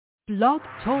Blog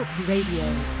Talk Radio.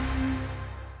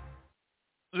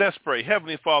 Let's pray.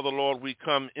 Heavenly Father, Lord, we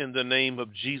come in the name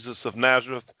of Jesus of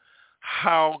Nazareth.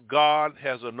 How God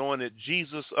has anointed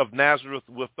Jesus of Nazareth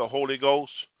with the Holy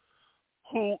Ghost,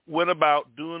 who went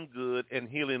about doing good and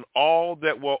healing all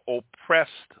that were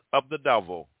oppressed of the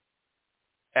devil.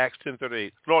 Acts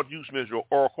 10:38. Lord, use me as your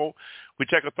oracle. We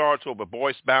take authority over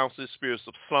voice bounces, spirits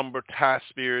of slumber, tie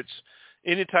spirits,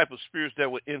 any type of spirits that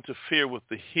would interfere with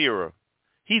the hearer.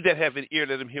 He that have an ear,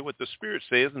 let him hear what the Spirit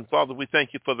says. And Father, we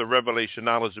thank you for the revelation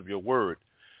knowledge of your word.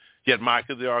 Yet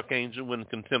Michael the archangel, when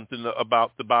contempting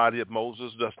about the body of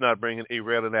Moses, does not bring an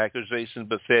railing accusation,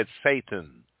 but said,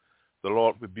 Satan, the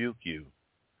Lord rebuke you.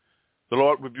 The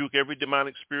Lord rebuke every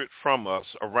demonic spirit from us,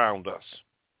 around us.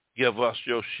 Give us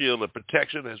your shield of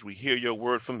protection as we hear your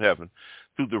word from heaven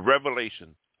through the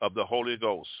revelation of the Holy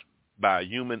Ghost by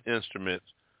human instruments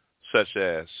such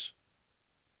as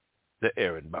the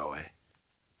errand boy.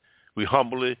 We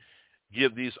humbly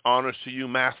give these honors to you,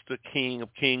 Master, King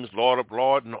of kings, Lord of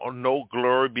lords. No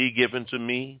glory be given to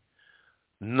me.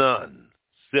 None.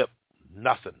 Zip.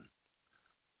 Nothing.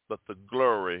 But the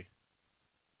glory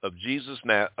of Jesus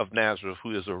of Nazareth,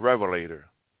 who is a revelator.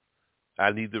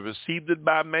 I neither received it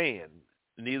by man,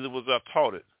 neither was I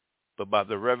taught it, but by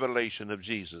the revelation of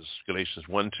Jesus. Galatians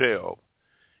 1:12.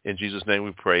 In Jesus' name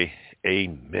we pray.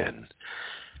 Amen.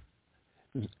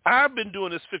 I've been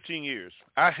doing this 15 years.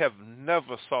 I have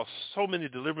never saw so many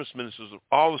deliverance ministers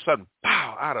all of a sudden,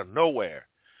 pow, out of nowhere.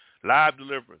 Live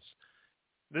deliverance.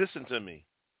 Listen to me.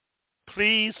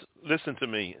 Please listen to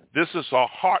me. This is a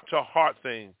heart-to-heart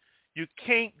thing. You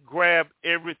can't grab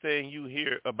everything you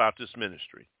hear about this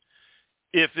ministry.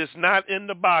 If it's not in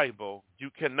the Bible, you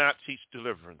cannot teach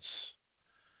deliverance.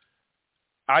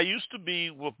 I used to be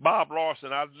with Bob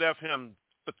Lawson. I left him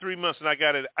for 3 months and I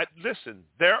got it. Listen,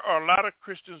 there are a lot of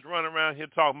Christians running around here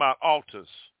talking about altars.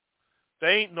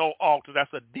 There ain't no altar.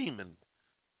 That's a demon.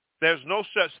 There's no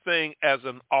such thing as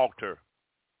an altar.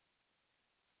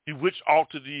 Which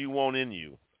altar do you want in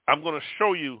you? I'm going to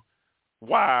show you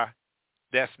why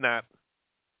that's not.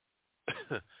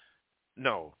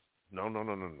 No.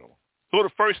 Go to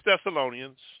 1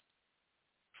 Thessalonians.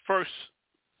 1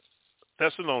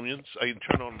 Thessalonians. I can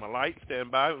turn on my light.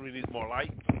 Stand by. We need more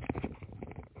light.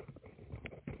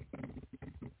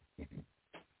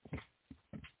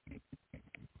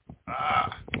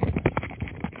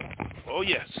 Oh,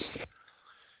 yes.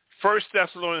 1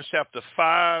 Thessalonians chapter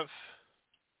 5,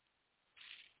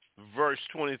 verse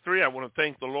 23. I want to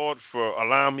thank the Lord for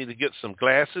allowing me to get some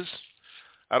glasses.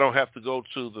 I don't have to go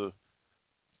to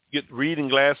get reading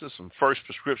glasses, some first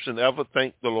prescription ever.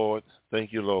 Thank the Lord.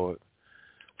 Thank you, Lord.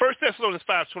 1 Thessalonians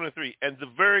 5:23. And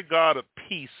the very God of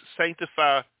peace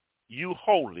sanctify you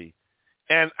wholly.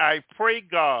 And I pray,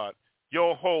 God,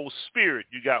 your whole spirit,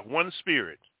 you got one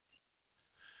spirit,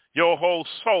 your whole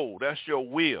soul, that's your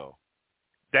will.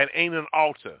 That ain't an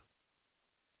altar.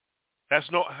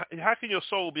 How can your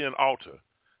soul be an altar?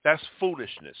 That's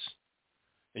foolishness.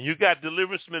 And you got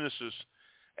deliverance ministers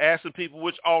asking people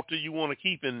which altar you want to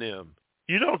keep in them.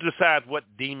 You don't decide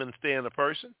what demons stay in a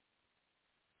person.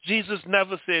 Jesus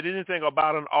never said anything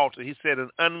about an altar. He said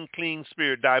an unclean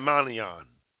spirit, daimonion.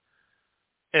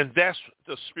 And that's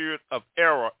the spirit of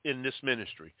error in this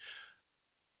ministry.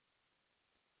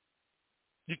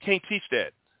 You can't teach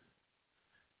that.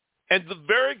 And the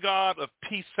very God of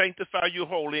peace sanctify you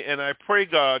wholly, and I pray,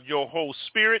 God, your whole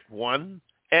spirit, one,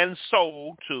 and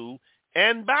soul, two,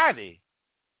 and body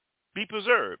be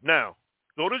preserved. Now,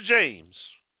 go to James,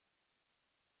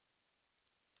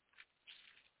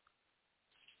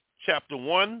 chapter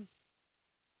 1,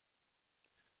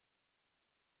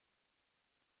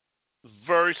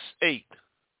 verse 8.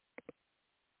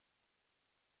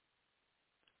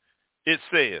 It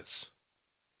says,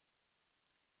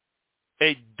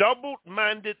 a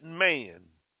double-minded man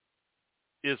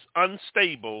is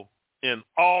unstable in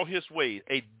all his ways.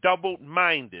 A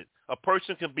double-minded. A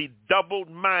person can be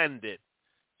double-minded.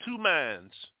 Two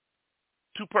minds,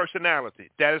 two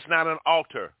personalities. That is not an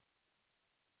altar.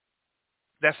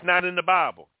 That's not in the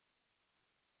Bible.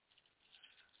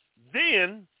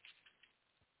 Then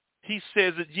he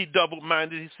says that ye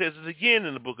double-minded. He says it again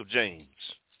in the book of James.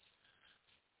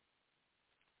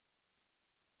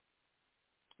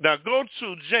 Now go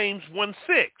to James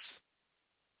 1:6.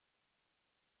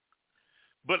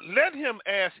 But let him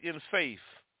ask in faith,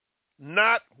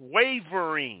 not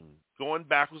wavering, going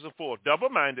backwards and forth,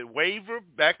 double-minded, waver,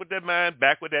 back with that mind,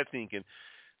 back with that thinking.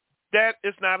 That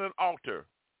is not an altar.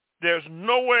 There's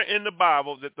nowhere in the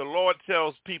Bible that the Lord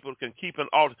tells people can keep an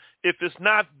altar. If it's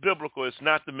not biblical, it's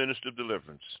not the ministry of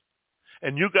deliverance.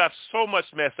 And you got so much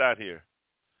mess out here.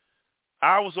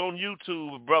 I was on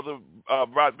YouTube, Brother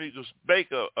Rodriguez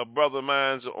Baker, a brother of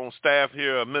mine's on staff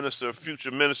here, a minister, a future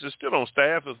minister, still on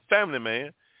staff, a family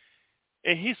man.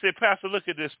 And he said, Pastor, look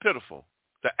at this, pitiful.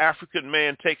 The African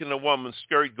man taking a woman's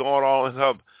skirt, going all in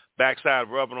her backside,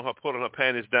 rubbing on her, pulling her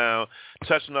panties down,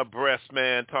 touching her breast,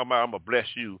 man, talking about, I'm going to bless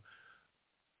you.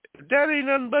 That ain't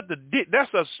nothing but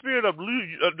that's a spirit of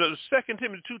the 2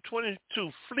 Timothy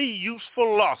 2:22, flee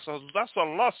youthful lust. That's a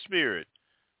lust spirit.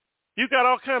 You got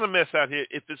all kind of mess out here.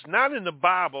 If it's not in the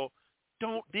Bible,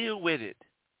 don't deal with it.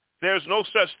 There's no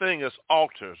such thing as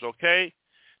altars, okay?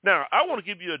 Now, I want to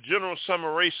give you a general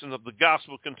summarization of the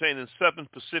gospel containing 7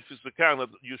 specific accounts of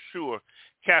Yeshua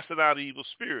casting out evil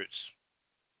spirits.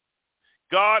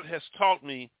 God has taught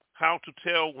me how to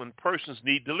tell when persons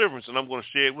need deliverance, and I'm going to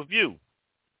share it with you.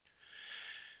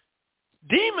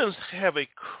 Demons have a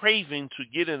craving to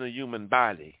get in a human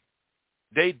body.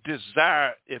 They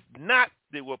desire, if not,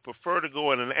 they will prefer to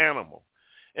go in an animal.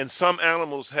 And some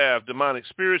animals have demonic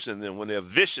spirits in them when they're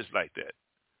vicious like that.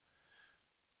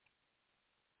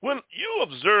 When you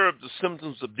observe the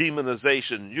symptoms of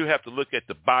demonization, you have to look at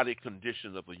the body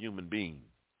condition of a human being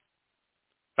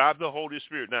by the Holy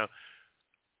Spirit. Now,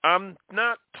 I'm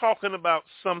not talking about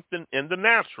something in the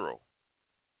natural.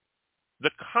 The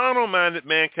carnal-minded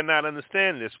man cannot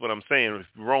understand this, what I'm saying,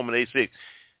 Romans 8:6.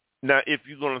 Now, if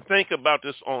you're going to think about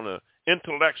this on an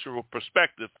intellectual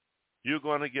perspective, you're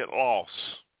going to get lost.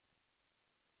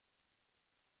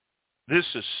 This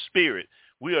is spirit.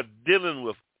 We are dealing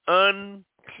with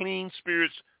unclean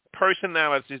spirits,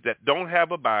 personalities that don't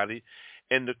have a body,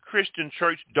 and the Christian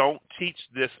church don't teach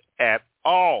this at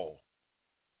all.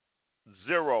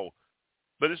 Zero.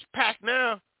 But it's packed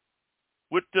now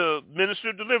with the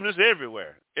Ministry of Deliverance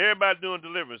everywhere. Everybody doing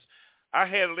deliverance. I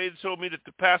had a lady told me that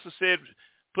the pastor said,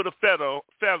 put a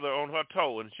feather on her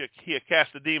toe and he'll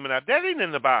cast the demon out. That ain't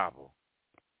in the Bible.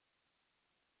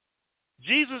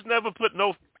 Jesus never put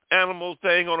no animal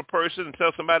thing on a person and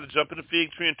tell somebody to jump in the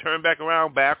fig tree and turn back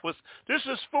around backwards. This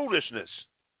is foolishness.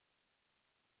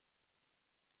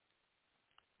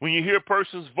 When you hear a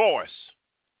person's voice,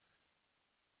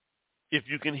 if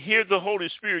you can hear the Holy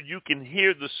Spirit, you can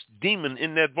hear the demon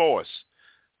in that voice.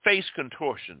 Face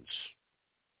contortions.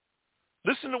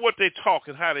 Listen to what they talk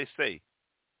and how they say.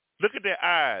 Look at their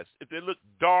eyes. If they look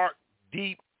dark,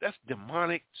 deep, that's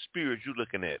demonic spirits you're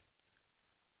looking at.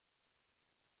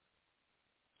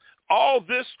 All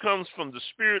this comes from the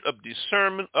spirit of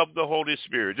discernment of the Holy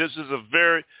Spirit. This is a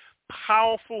very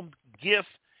powerful gift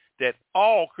that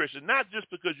all Christians, not just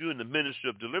because you're in the ministry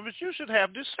of deliverance, you should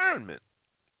have discernment.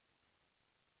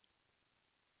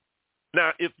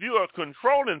 Now, if you're a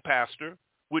controlling pastor,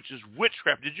 which is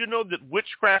witchcraft, did you know that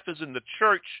witchcraft is in the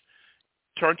church?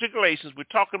 Turn to Galatians. We're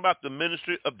talking about the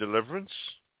ministry of deliverance.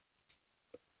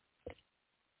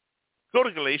 Go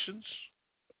to Galatians.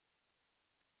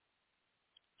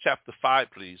 Chapter 5,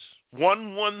 please.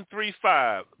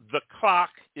 1135. The clock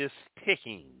is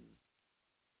ticking.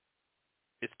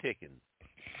 It's ticking.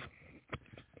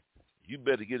 You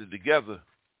better get it together.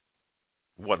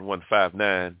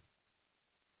 1159.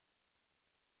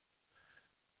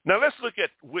 Now let's look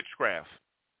at witchcraft.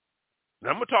 Now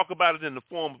I'm going to talk about it in the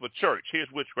form of a church. Here's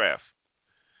witchcraft.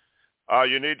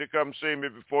 You need to come see me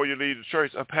before you leave the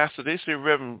church. Pastor, they say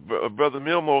Reverend Brother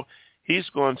Milmore, he's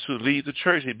going to leave the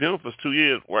church. He's been with us 2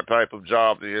 years. What type of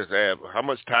job he is at? How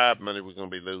much time money we're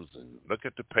going to be losing? Look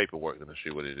at the paperwork and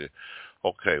see what it is.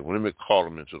 Okay, well, let me call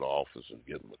him into the office and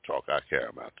get him to talk. I carry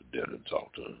him out to dinner and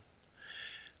talk to him.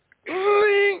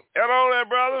 Hello there,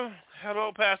 brother.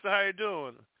 Hello, Pastor. How you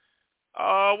doing?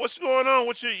 What's going on?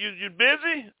 You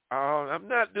busy? I'm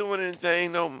not doing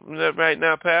anything right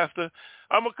now, Pastor.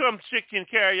 I'm going to come and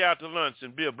carry you out to lunch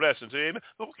and be a blessing to you.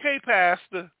 Okay,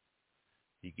 Pastor.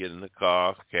 You get in the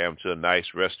car, carry him to a nice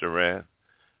restaurant.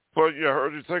 Well, you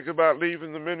heard you think about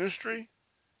leaving the ministry?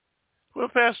 Well,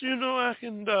 Pastor, I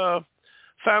can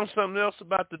find something else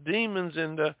about the demons,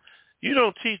 and you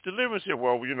don't teach deliverance here.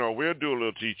 Well, we'll do a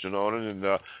little teaching on it,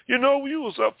 and, we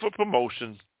was up for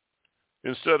promotion.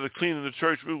 Instead of cleaning the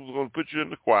church, we were going to put you in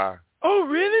the choir. Oh,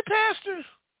 really, Pastor?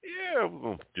 Yeah, we're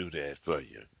going to do that for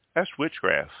you. That's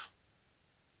witchcraft.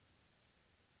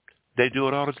 They do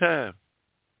it all the time.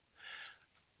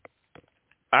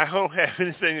 I don't have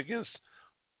anything against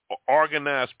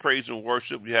organized praise and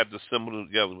worship. We have to assemble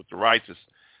together with the righteous.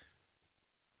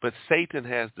 But Satan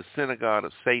has the synagogue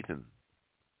of Satan.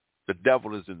 The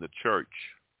devil is in the church.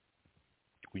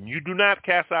 When you do not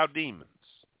cast out demons,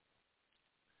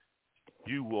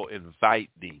 you will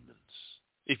invite demons.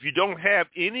 If you don't have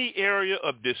any area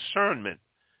of discernment,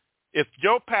 if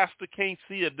your pastor can't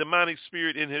see a demonic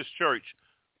spirit in his church,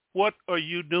 what are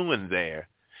you doing there?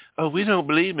 Oh, we don't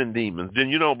believe in demons. Then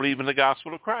you don't believe in the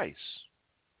gospel of Christ.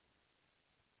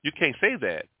 You can't say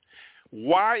that.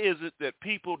 Why is it that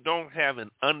people don't have an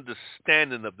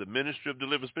understanding of the ministry of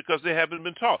deliverance? Because they haven't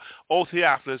been taught. Oh,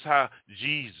 Theophilus, how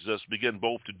Jesus began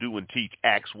both to do and teach,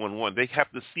 Acts 1:1. They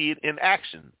have to see it in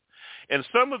action. And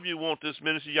some of you want this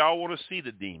ministry, y'all want to see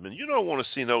the demon. You don't want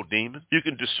to see no demon. You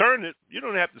can discern it. You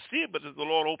don't have to see it, but if the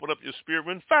Lord open up your spirit,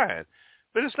 then fine.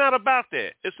 But it's not about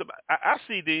that. It's about, I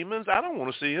see demons. I don't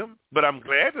want to see them, but I'm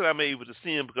glad that I'm able to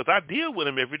see them because I deal with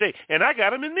them every day, and I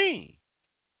got them in me.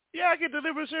 Yeah, I get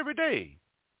deliverance every day.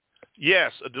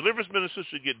 Yes, a deliverance minister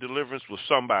should get deliverance with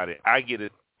somebody. I get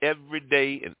it every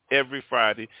day and every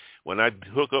Friday when I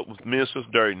hook up with Minister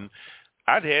Durden.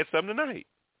 I'd had some tonight.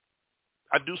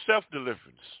 I do self-deliverance.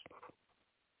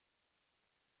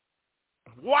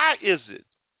 Why is it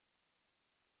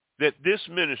that this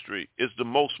ministry is the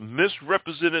most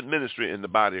misrepresented ministry in the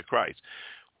body of Christ?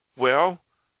 Well,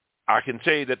 I can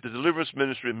tell you that the deliverance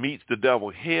ministry meets the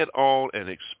devil head on and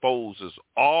exposes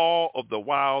all of the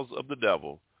wiles of the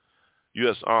devil.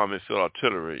 U.S. Army Field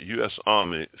Artillery, U.S.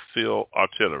 Army Field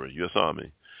Artillery, U.S.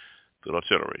 Army Field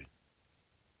Artillery.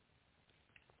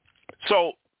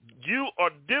 So you are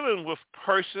dealing with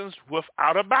persons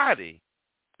without a body.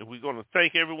 And we're going to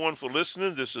thank everyone for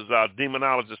listening. This is our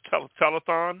Demonologist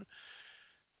Telethon.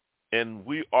 And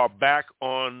we are back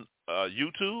on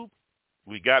YouTube.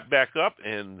 We got back up,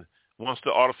 and once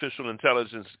the artificial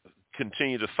intelligence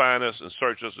continue to find us and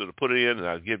search us, it'll put it in, and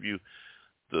I'll give you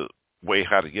the way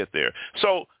how to get there.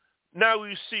 So now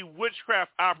we see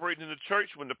witchcraft operating in the church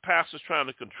when the pastor's trying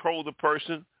to control the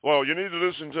person. Well, you need to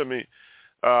listen to me.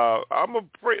 I'm gonna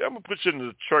put you in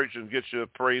the church and get you a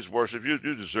praise worship. You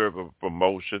deserve a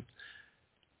promotion.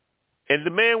 And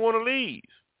the man want to leave.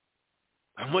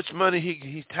 How much money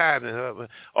he's tied in her?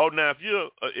 Oh, now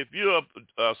if you're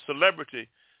a celebrity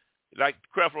like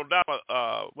Creflo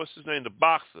Dollar, what's his name, the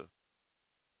boxer,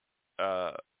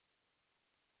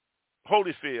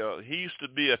 Holyfield, he used to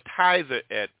be a tither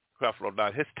at Creflo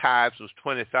Dollar. His tithes was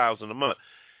 $20,000 a month.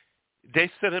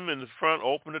 They set him in the front,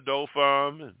 open the door for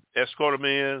him, and escort him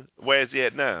in. Where's he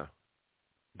at now?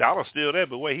 Dollar's still there,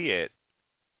 but where he at?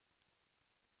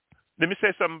 Let me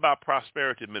say something about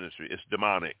prosperity ministry. It's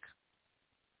demonic.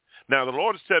 Now, the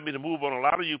Lord has told me to move on a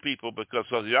lot of you people because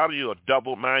a lot of you are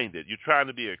double-minded. You're trying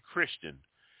to be a Christian,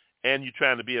 and you're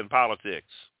trying to be in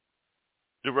politics.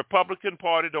 The Republican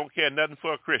Party don't care nothing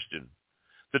for a Christian.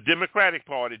 The Democratic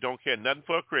Party don't care nothing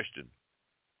for a Christian.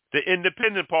 The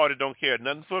Independent Party don't care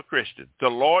nothing for a Christian. The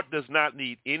Lord does not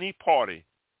need any party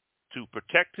to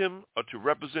protect him or to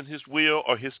represent his will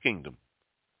or his kingdom.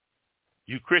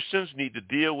 You Christians need to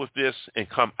deal with this and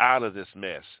come out of this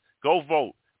mess. Go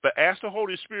vote. But ask the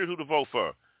Holy Spirit who to vote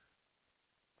for,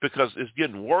 because it's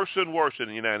getting worse and worse in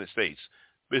the United States.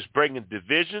 It's bringing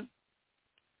division.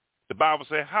 The Bible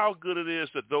says how good it is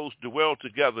that those dwell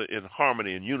together in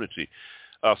harmony and unity.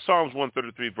 Psalms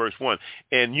 133, verse 1.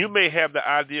 And you may have the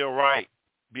idea right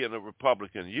being a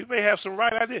Republican. You may have some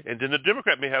right idea. And then the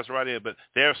Democrat may have some right idea, but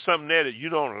there's something there that you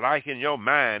don't like in your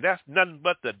mind. That's nothing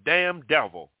but the damn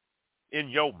devil in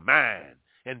your mind.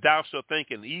 And thou shalt think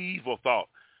an evil thought.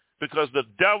 Because the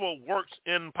devil works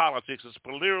in politics. It's a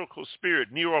political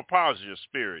spirit, neuropositive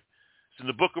spirit. It's in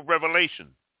the book of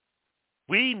Revelation.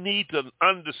 We need to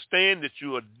understand that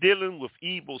you are dealing with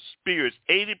evil spirits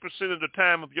 80% of the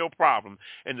time of your problem,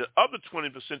 and the other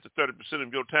 20% to 30%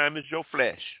 of your time is your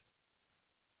flesh.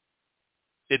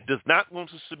 It does not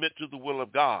want to submit to the will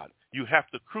of God. You have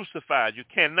to crucify it. You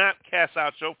cannot cast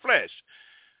out your flesh.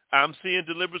 I'm seeing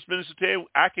deliverance minister tell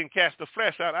I can cast the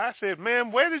flesh out. I said,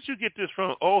 man, where did you get this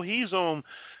from? Oh, he's on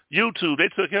YouTube. They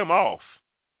took him off.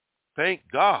 Thank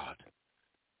God.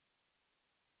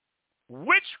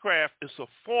 Witchcraft is a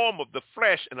form of the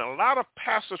flesh, and a lot of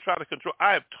pastors try to control.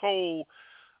 I have told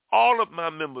all of my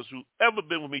members who ever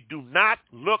been with me, do not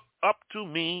look up to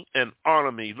me and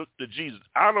honor me. Look to Jesus.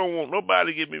 I don't want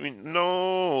nobody to give me,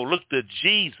 no, look to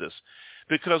Jesus.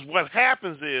 Because what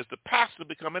happens is the pastor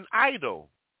become an idol.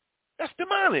 That's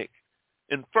demonic.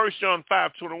 In 1 John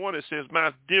 5:21, it says,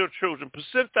 my dear children,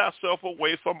 present thyself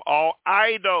away from all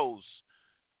idols.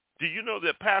 Do you know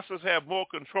that pastors have more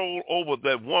control over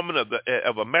the woman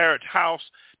of a marriage house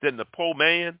than the poor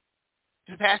man?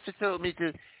 The pastor told me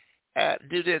to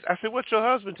do this. I said, what's your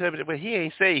husband tell me? Well, he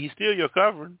ain't saved. He's still your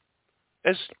covering.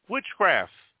 It's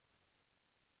witchcraft.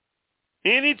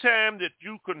 Anytime that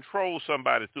you control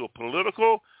somebody through a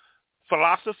political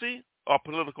philosophy or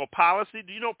political policy,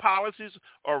 do you know policies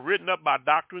are written up by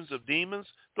doctrines of demons?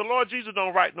 The Lord Jesus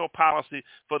don't write no policy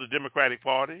for the Democratic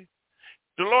Party.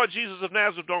 The Lord Jesus of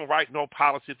Nazareth don't write no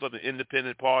policy for the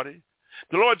Independent Party.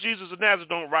 The Lord Jesus of Nazareth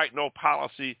don't write no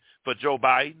policy for Joe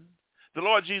Biden. The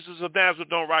Lord Jesus of Nazareth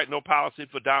don't write no policy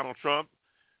for Donald Trump,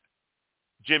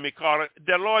 Jimmy Carter.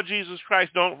 The Lord Jesus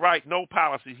Christ don't write no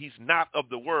policy. He's not of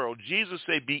the world. Jesus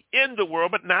said, be in the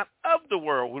world, but not of the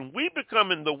world. When we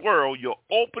become in the world, you're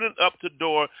opening up the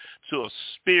door to a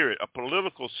spirit, a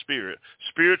political spirit,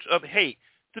 spirits of hate.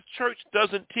 The church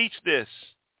doesn't teach this.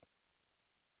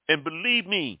 And believe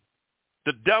me,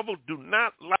 the devil do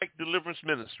not like Deliverance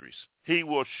Ministries. He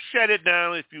will shut it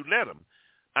down if you let him.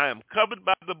 I am covered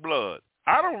by the blood.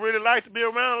 I don't really like to be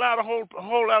around a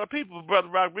whole lot of people, Brother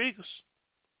Rodriguez.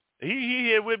 He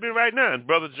here with me right now. And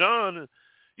Brother John,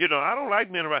 I don't like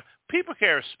men around. People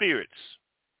carry spirits.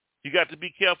 You got to be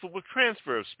careful with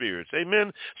transfer of spirits.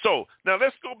 Amen. So now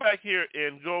let's go back here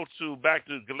and go back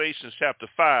to Galatians chapter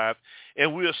 5,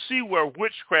 and we'll see where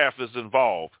witchcraft is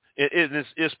involved.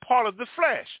 It's part of the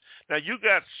flesh. Now you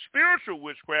got spiritual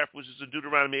witchcraft, which is in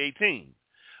Deuteronomy 18.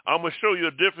 I'm going to show you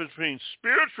a difference between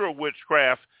spiritual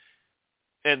witchcraft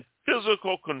and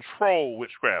physical control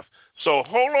witchcraft. So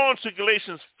hold on to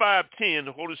Galatians 5:10.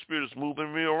 The Holy Spirit is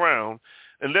moving me around.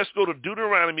 And let's go to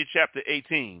Deuteronomy chapter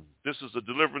 18. This is a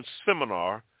deliverance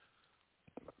seminar.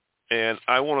 And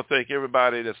I want to thank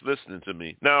everybody that's listening to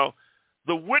me. Now,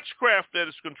 the witchcraft that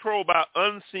is controlled by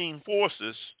unseen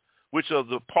forces, which are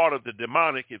the part of the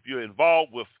demonic, if you're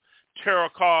involved with tarot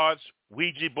cards,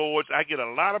 Ouija boards, I get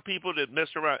a lot of people that mess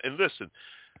around. And listen,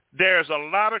 there's a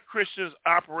lot of Christians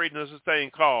operating as a thing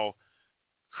called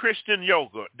Christian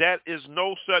yoga. That is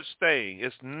no such thing.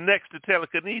 It's next to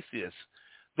telekinesis.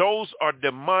 Those are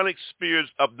demonic spirits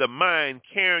of the mind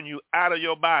carrying you out of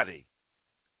your body.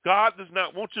 God does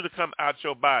not want you to come out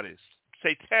your bodies.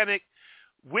 Satanic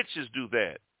witches do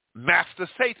that. Master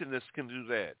Satanists can do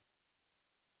that.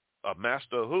 A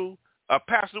master who? A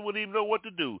pastor wouldn't even know what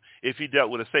to do if he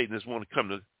dealt with a Satanist wanting to come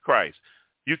to Christ.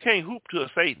 You can't hoop to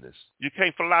a Satanist. You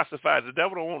can't philosophize. The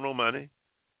devil don't want no money.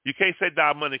 You can't say,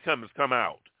 "Thy money cometh, come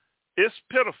out." It's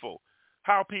pitiful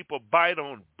how people bite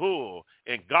on bull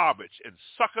and garbage and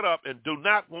suck it up and do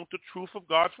not want the truth of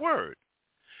God's word.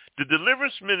 The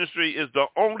Deliverance Ministry is the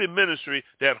only ministry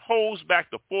that holds back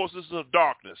the forces of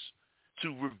darkness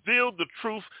to reveal the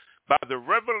truth by the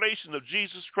revelation of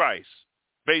Jesus Christ,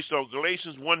 based on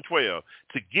Galatians 1:12,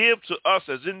 to give to us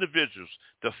as individuals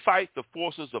to fight the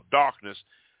forces of darkness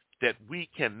that we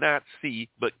cannot see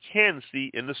but can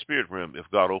see in the spirit realm if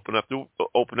God open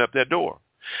up that door.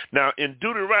 Now, in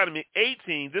Deuteronomy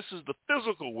 18, this is the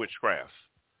physical witchcraft.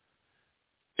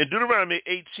 In Deuteronomy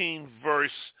 18,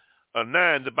 verse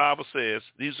 9, the Bible says,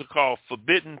 these are called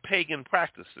forbidden pagan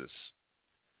practices.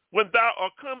 When thou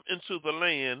art come into the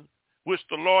land which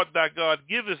the Lord thy God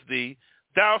giveth thee,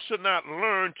 thou shalt not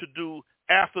learn to do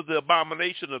after the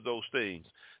abomination of those things.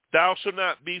 Thou shalt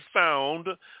not be found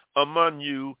among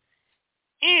you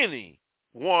any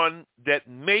one that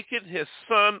maketh his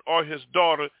son or his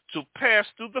daughter to pass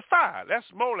through the fire. That's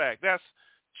Molech. That's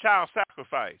child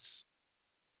sacrifice.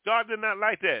 God did not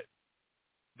like that.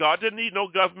 God didn't need no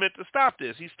government to stop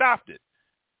this. He stopped it.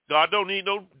 God don't need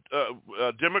no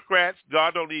Democrats.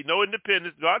 God don't need no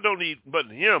independents. God don't need but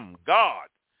him, God.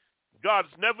 God's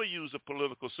never used a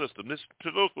political system. This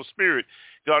political spirit,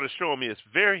 God is showing me, it's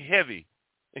very heavy.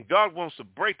 And God wants to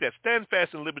break that. Stand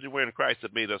fast in liberty wherein Christ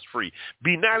hath made us free.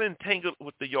 Be not entangled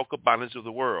with the yoke of bondage of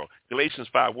the world. Galatians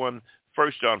 5:1,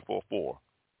 1 John 4:4.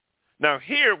 Now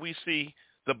here we see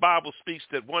the Bible speaks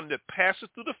that one that passes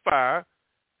through the fire,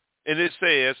 and it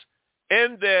says,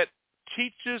 and that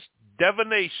teaches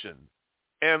divination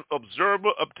and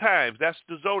observer of times. That's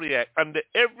the zodiac. Under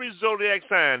every zodiac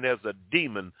sign, there's a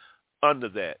demon under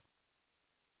that.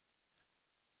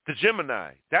 The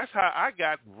Gemini, that's how I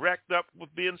got wrecked up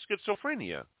with being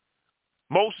schizophrenia.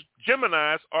 Most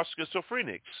Geminis are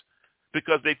schizophrenics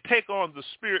because they take on the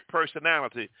spirit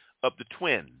personality of the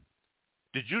twin.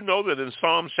 Did you know that in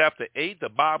Psalm chapter 8, the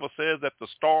Bible says that the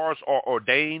stars are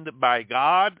ordained by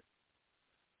God?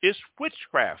 It's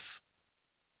witchcraft.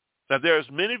 Now, there's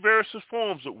many various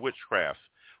forms of witchcraft.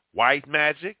 White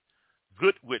magic,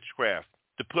 good witchcraft,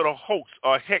 to put a hoax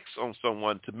or a hex on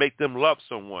someone to make them love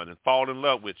someone and fall in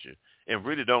love with you and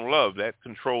really don't love. That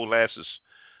control lasts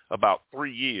about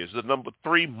 3 years. The number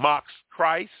 3 mocks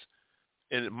Christ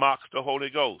and it mocks the Holy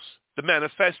Ghost. The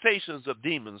manifestations of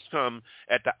demons come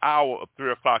at the hour of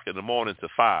 3 o'clock in the morning to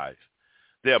 5.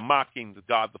 They're mocking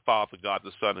God the Father, God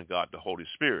the Son, and God the Holy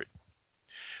Spirit.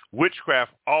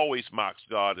 Witchcraft always mocks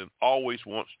God and always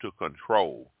wants to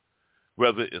control.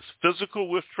 Whether it's physical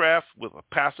witchcraft with a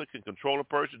pastor can control a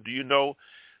person. Do you know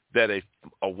that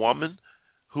a woman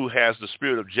who has the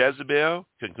spirit of Jezebel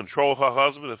can control her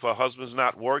husband if her husband's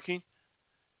not working?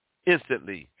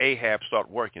 Instantly, Ahab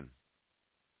started working.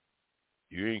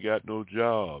 You ain't got no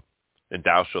job. And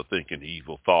thou shalt think an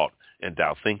evil thought, and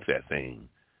thou think that thing.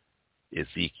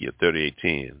 Ezekiel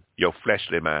 38:10. Your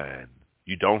fleshly mind.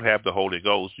 You don't have the Holy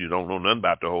Ghost. You don't know nothing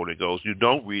about the Holy Ghost. You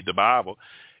don't read the Bible,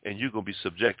 and you're going to be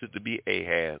subjected to be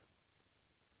Ahab.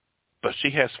 But she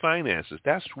has finances.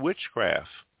 That's witchcraft.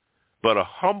 But a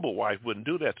humble wife wouldn't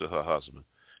do that to her husband.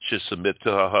 She'd submit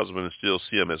to her husband and still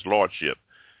see him as lordship.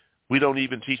 We don't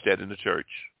even teach that in the church.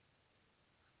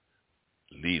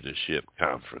 Leadership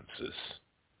conferences.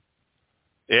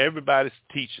 Everybody's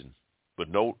teaching, but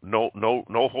no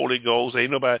Holy Ghost.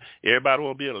 Ain't nobody. Everybody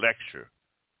will be a lecturer.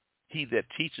 He that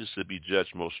teaches to be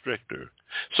judged most stricter.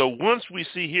 So once we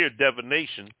see here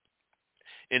divination,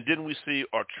 and then we see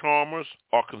our charmers,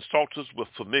 our consultants with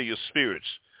familiar spirits,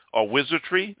 or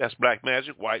wizardry, that's black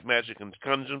magic, white magic, and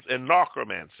conjures, and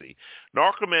narcomancy.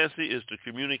 Narcomancy is to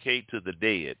communicate to the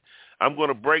dead. I'm going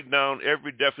to break down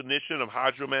every definition of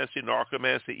hydromancy,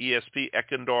 narcomancy, ESP,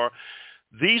 Ekandar.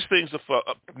 These things are for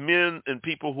men and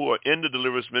people who are in the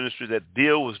deliverance ministry that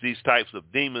deal with these types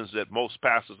of demons that most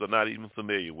pastors are not even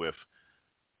familiar with.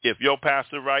 If your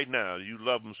pastor right now, you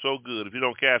love him so good, if you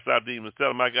don't cast out demons, tell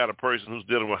him I got a person who's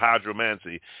dealing with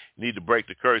hydromancy. You need to break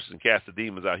the curses and cast the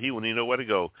demons out. He wouldn't even know where to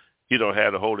go. He don't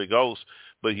have the Holy Ghost,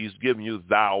 but he's giving you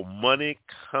thou money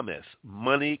cometh.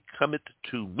 Money cometh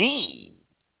to me.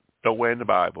 Nowhere in the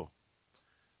Bible.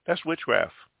 That's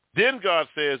witchcraft. Then God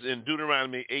says in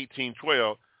Deuteronomy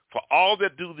 18:12, for all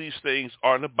that do these things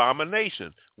are an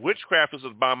abomination. Witchcraft is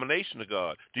an abomination to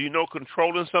God. Do you know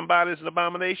controlling somebody is an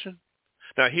abomination?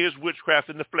 Now here's witchcraft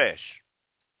in the flesh.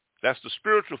 That's the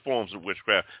spiritual forms of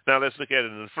witchcraft. Now let's look at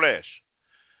it in the flesh.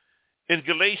 In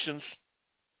Galatians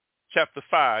chapter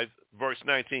 5, verse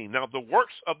 19. Now the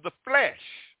works of the flesh.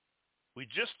 We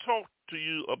just talked to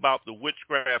you about the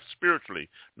witchcraft spiritually.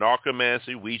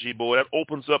 Narcomancy, Ouija board, that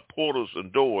opens up portals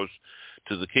and doors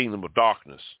to the kingdom of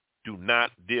darkness. Do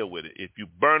not deal with it. If you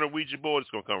burn a Ouija board,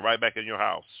 it's going to come right back in your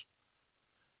house.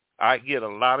 I get a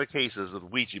lot of cases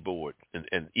of Ouija board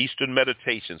and Eastern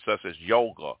meditation, such as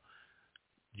yoga.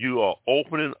 You are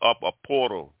opening up a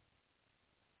portal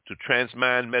to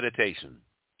transmind meditation.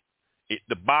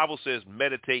 The Bible says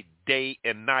meditate day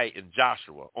and night in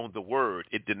Joshua on the word.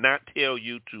 It did not tell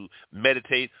you to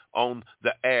meditate on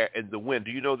the air and the wind.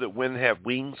 Do you know that wind have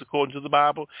wings according to the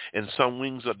Bible? And some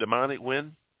wings are demonic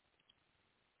wind?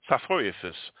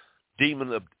 Saphorius,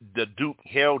 demon of the Duke,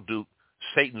 Hell Duke,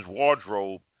 Satan's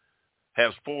wardrobe,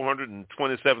 has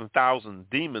 427,000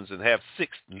 demons and have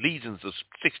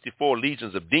 64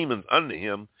 legions of demons under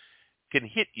him, can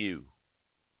hit you.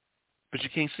 But you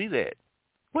can't see that.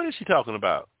 What is he talking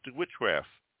about? The witchcraft.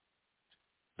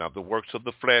 Now the works of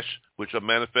the flesh, which are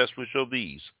manifest, which are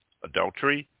these: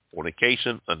 adultery,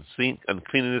 fornication,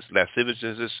 uncleanness,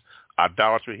 lasciviousness,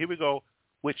 idolatry. Here we go.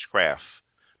 Witchcraft.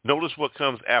 Notice what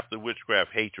comes after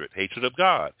witchcraft: hatred. Hatred of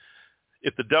God.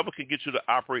 If the devil can get you to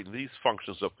operate in these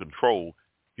functions of control,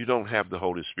 you don't have the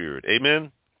Holy Spirit.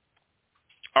 Amen?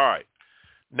 All right.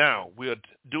 Now, we're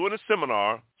doing a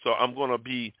seminar, so I'm going to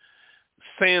be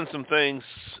saying some things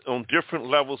on different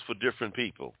levels for different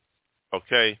people,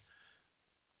 okay?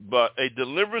 But a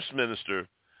deliverance minister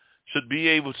should be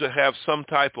able to have some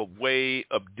type of way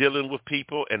of dealing with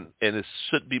people, and it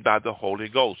should be by the Holy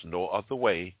Ghost, no other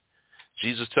way.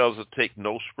 Jesus tells us to take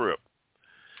no script.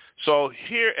 So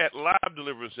here at Live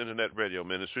Deliverance Internet Radio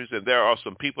Ministries, and there are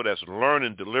some people that's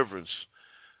learning deliverance,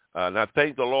 and I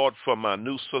thank the Lord for my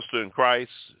new sister in Christ.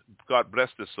 God bless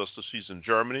this sister. She's in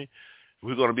Germany.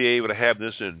 We're going to be able to have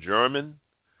this in German.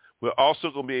 We're also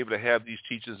going to be able to have these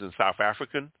teachings in South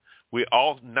African. We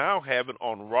all now have it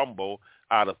on Rumble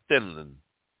out of Finland,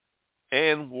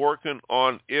 and working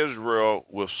on Israel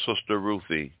with Sister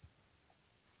Ruthie.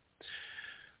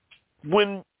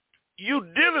 When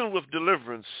you're dealing with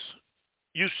deliverance,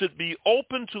 you should be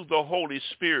open to the Holy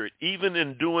Spirit, even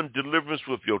in doing deliverance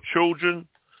with your children.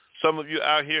 Some of you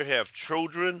out here have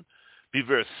children. Be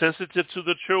very sensitive to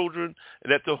the children.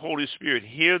 Let the Holy Spirit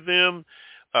hear them,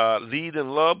 lead in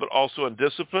love, but also in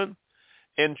discipline.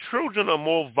 And children are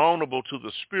more vulnerable to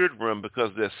the spirit realm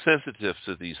because they're sensitive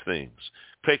to these things.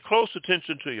 Pay close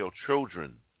attention to your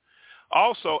children.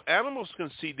 Also, animals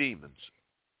can see demons.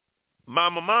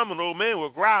 Mama, and old man will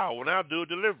growl when I do a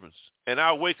deliverance. And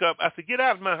I'll wake up. I say, get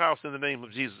out of my house in the name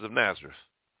of Jesus of Nazareth.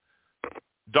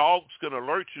 Dogs can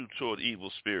alert you toward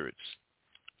evil spirits.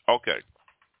 Okay.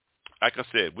 Like I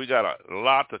said, we got a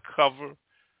lot to cover.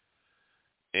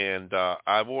 And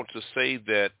I want to say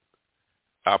that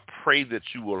I pray that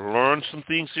you will learn some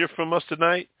things here from us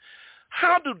tonight.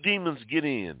 How do demons get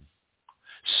in?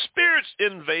 Spirits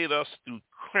invade us through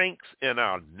cranks in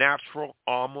our natural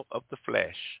armor of the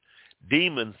flesh.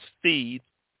 Demons feed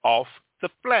off the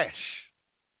flesh.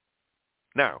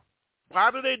 Now,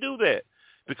 why do they do that?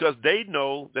 Because they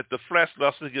know that the flesh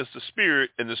lusts against the spirit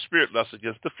and the spirit lusts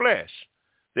against the flesh.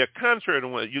 They're contrary to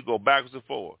one. You go backwards and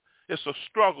forward. It's a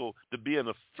struggle to be in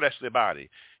a fleshly body.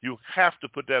 You have to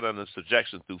put that under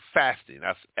subjection through fasting.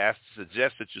 I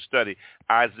suggest that you study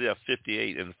Isaiah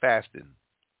 58 and fasting.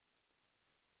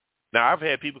 Now, I've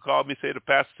had people call me, say the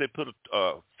pastor said put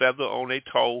a feather on their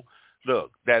toe.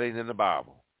 Look, that ain't in the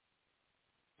Bible.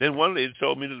 Then one lady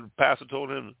told me that the pastor told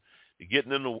him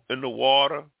getting in the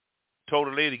water, told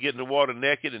the lady to get in the water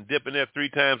naked and dip in there 3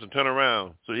 times and turn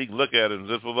around so he can look at it and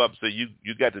lift it up and say,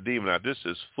 you got the demon out. This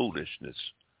is foolishness.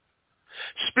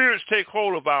 Spirits take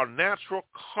hold of our natural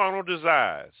carnal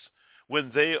desires when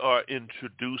they are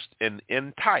introduced and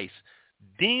enticed.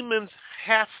 Demons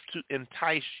have to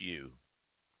entice you,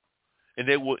 and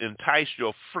they will entice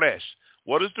your flesh.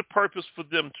 What is the purpose for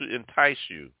them to entice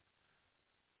you?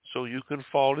 So you can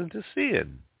fall into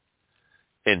sin.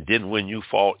 And then when you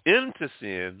fall into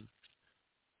sin,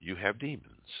 you have demons.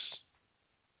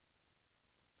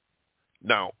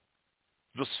 Now,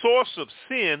 the source of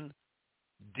sin,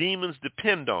 demons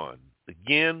depend on.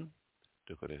 Again,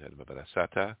 the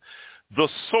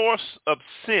source of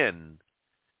sin,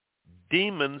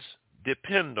 demons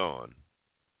depend on.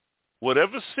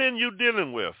 Whatever sin you're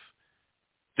dealing with,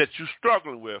 that you're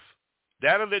struggling with,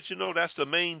 that'll let you know that's the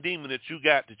main demon that you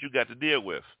got to deal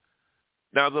with.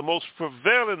 Now, the most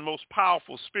prevalent, most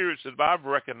powerful spirits that I've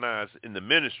recognized in the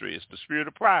ministry is the spirit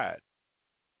of pride.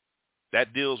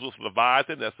 That deals with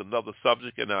Leviathan. That's another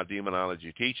subject in our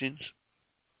demonology teachings.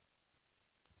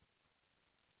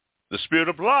 The spirit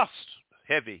of lust,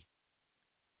 heavy.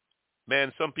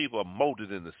 Man, some people are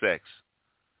molded into sex.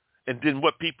 And then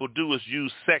what people do is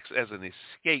use sex as an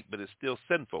escape, but it's still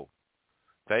sinful.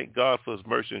 Thank God for his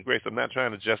mercy and grace. I'm not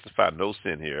trying to justify no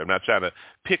sin here. I'm not trying to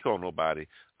pick on nobody.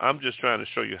 I'm just trying to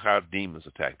show you how demons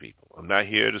attack people. I'm not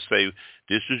here to say,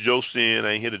 this is your sin.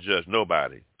 I ain't here to judge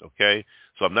nobody, okay?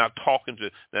 So I'm not talking to,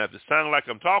 now if it sounds like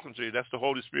I'm talking to you, that's the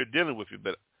Holy Spirit dealing with you,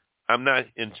 but I'm not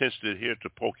intentionally here to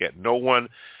poke at no one.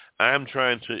 I'm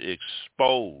trying to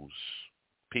expose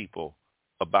people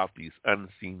about these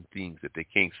unseen things that they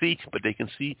can't see, but they can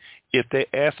see if they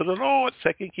ask of the Lord.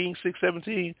 2 Kings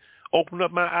 6:17, open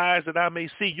up my eyes that I may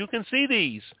see. You can see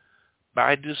these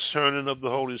by discerning of the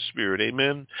Holy Spirit.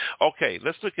 Amen. Okay,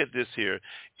 let's look at this here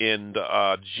in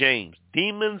James.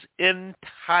 Demons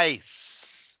entice.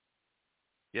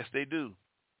 Yes, they do.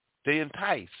 They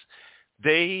entice.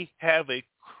 They have a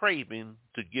craving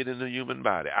to get in the human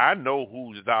body. I know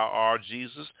who thou art,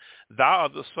 Jesus. Thou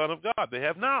art the Son of God. They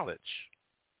have knowledge.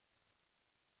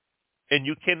 And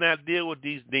you cannot deal with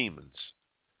these demons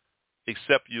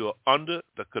except you are under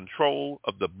the control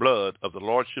of the blood of the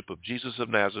Lordship of Jesus of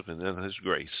Nazareth and in his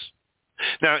grace.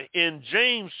 Now, in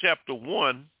James chapter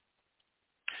 1,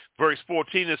 verse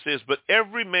 14, it says, but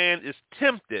every man is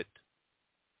tempted,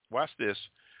 watch this,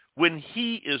 when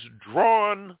he is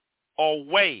drawn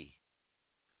away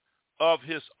of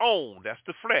his own, that's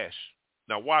the flesh.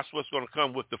 Now, watch what's going to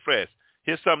come with the flesh.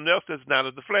 Here's something else that's not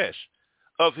of the flesh.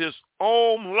 Of his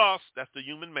own lust, that's the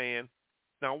human man.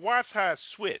 Now, watch how it's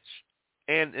switched.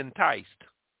 And enticed.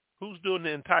 Who's doing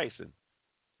the enticing?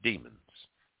 Demons.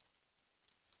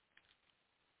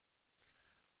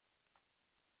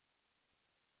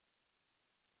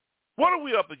 What are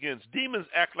we up against? Demons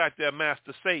act like their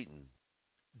master Satan.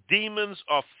 Demons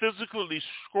are physically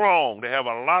strong. They have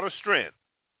a lot of strength.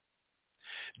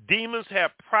 Demons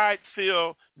have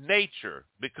pride-filled nature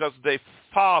because they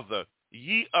father,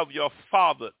 ye of your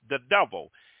father, the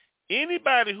devil.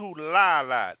 Anybody who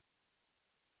lie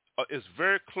is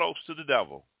very close to the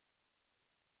devil.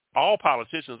 All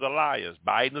politicians are liars.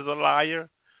 Biden is a liar.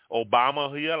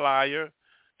 Obama, he a liar.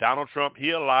 Donald Trump, he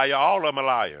a liar. All of them a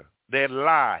liar. They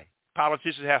lie.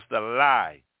 Politicians have to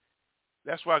lie.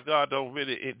 That's why God don't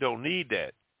need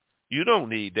that. You don't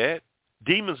need that.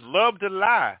 Demons love to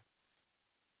lie.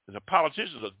 And the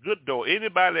politicians are good though.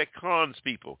 Anybody that cons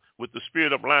people with the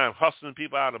spirit of lying, hustling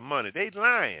people out of money, they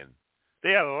lying.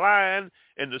 They are lying,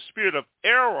 and the spirit of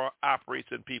error operates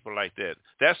in people like that.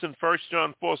 That's in 1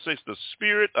 John 4:6, the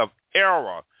spirit of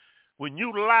error. When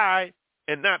you lie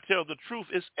and not tell the truth,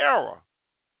 it's error.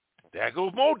 There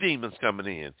goes more demons coming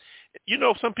in. You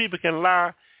know, some people can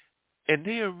lie, and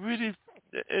they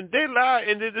lie,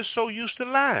 and they're just so used to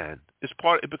lying.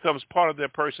 It becomes part of their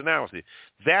personality.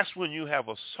 That's when you have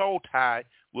a soul tie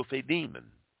with a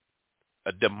demon,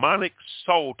 a demonic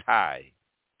soul tie.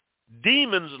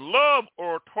 Demons love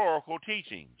oratorical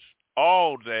teachings.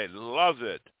 Oh, they love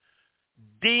it.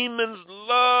 Demons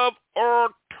love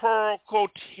oratorical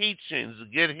teachings.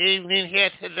 Good evening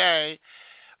here today.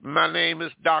 My name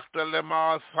is Dr.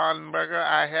 Lamar Sonberger.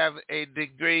 I have a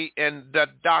degree in the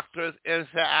doctorate in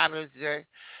theology.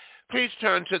 Please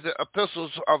turn to the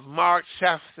epistles of Mark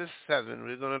chapter 7.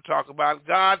 We're going to talk about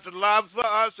God's love for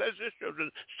us as his children.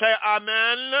 Say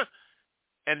amen.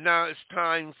 And now it's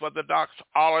time for the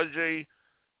doxology.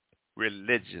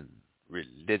 Religion.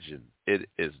 It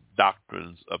is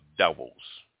doctrines of devils.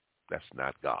 That's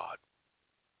not God.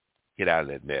 Get out of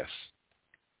that mess.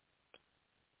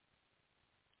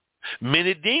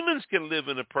 Many demons can live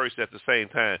in a person at the same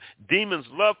time. Demons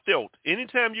love filth.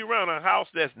 Anytime you're around a house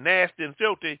that's nasty and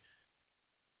filthy,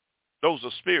 those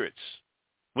are spirits.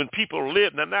 When people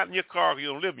live, now not in your car, you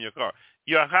don't live in your car.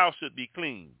 Your house should be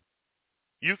clean.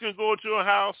 You can go into a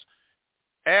house,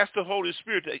 ask the Holy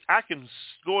Spirit. I can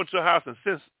go into a house and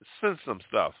sense some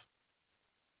stuff.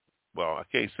 Well, I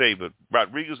can't say, but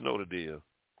Rodriguez know the deal.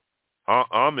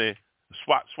 Army,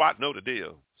 SWAT know the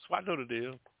deal. SWAT know the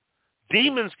deal.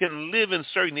 Demons can live in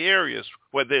certain areas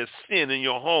where there's sin in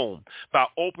your home by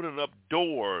opening up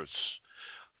doors,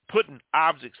 putting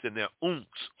objects in there,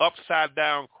 upside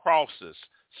down crosses,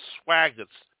 swaggets,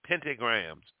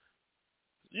 pentagrams.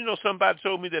 You know, somebody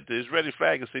told me that the Israeli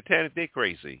flag is satanic. They're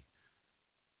crazy.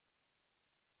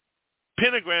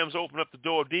 Pentagrams open up the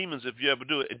door of demons if you ever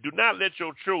do it. And do not let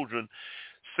your children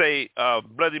say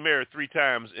Bloody Mary 3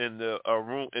 times in the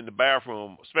room, in the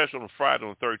bathroom, especially on Friday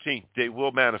on the 13th. They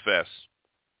will manifest.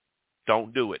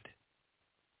 Don't do it.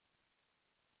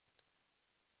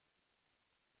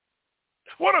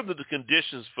 What are the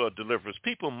conditions for deliverance?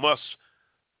 People must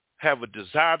have a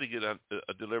desire to get a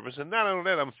deliverance. And not only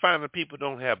that, I'm finding people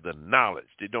don't have the knowledge.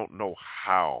 They don't know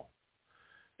how.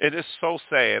 It is so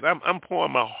sad. I'm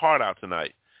pouring my heart out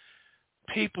tonight.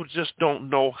 People just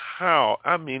don't know how.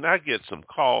 I mean, I get some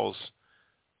calls,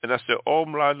 and I say, oh,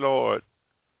 my Lord,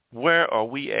 where are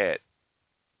we at?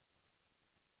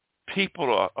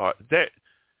 People are there.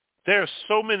 There are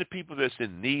so many people that's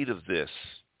in need of this.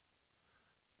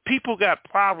 People got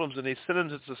problems, and they send them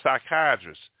to the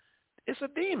psychiatrist. It's a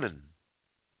demon.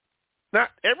 Not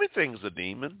everything's a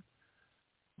demon,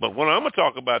 but what I'm going to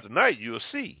talk about tonight, you'll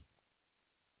see.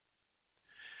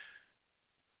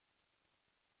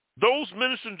 Those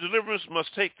ministering deliverance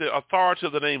must take the authority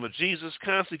of the name of Jesus,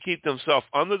 constantly keep themselves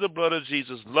under the blood of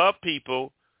Jesus, love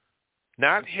people,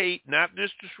 not hate, not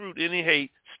distribute any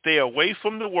hate, stay away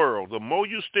from the world. The more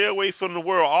you stay away from the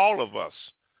world, all of us,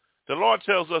 the Lord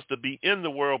tells us to be in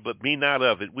the world, but be not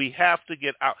of it. We have to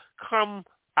get out. Come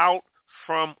out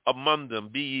from among them.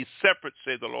 Be ye separate,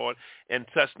 say the Lord, and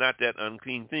touch not that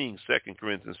unclean thing, 2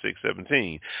 Corinthians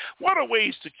 6:17. What are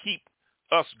ways to keep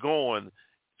us going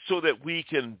so that we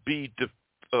can be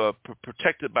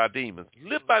protected by demons?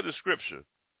 Live by the scripture.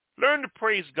 Learn to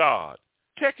praise God.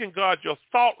 Check in God your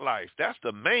thought life. That's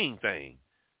the main thing.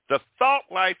 The thought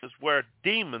life is where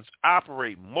demons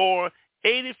operate more.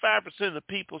 85% of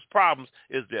people's problems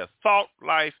is their thought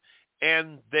life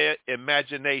and their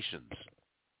imaginations.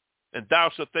 And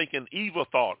thou shalt think an evil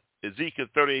thought, Ezekiel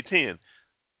 38:10.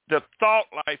 The thought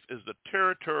life is the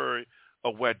territory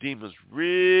of where demons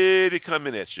really come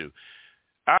in at you.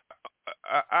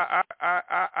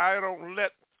 I don't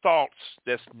let thoughts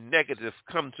that's negative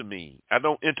come to me. I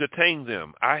don't entertain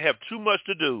them. I have too much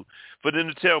to do for them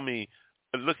to tell me,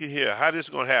 look at here, how this is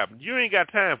going to happen. You ain't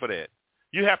got time for that.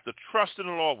 You have to trust in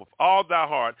the Lord with all thy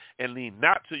heart and lean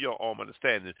not to your own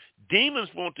understanding. Demons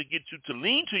want to get you to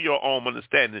lean to your own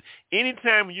understanding.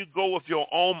 Anytime you go with your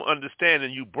own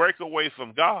understanding, you break away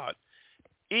from God.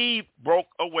 Eve broke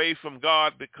away from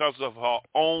God because of her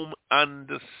own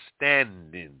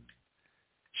understanding.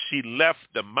 She left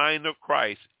the mind of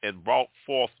Christ and brought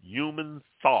forth human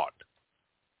thought,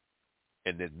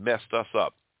 and it messed us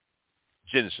up.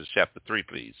 Genesis chapter 3,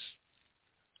 please.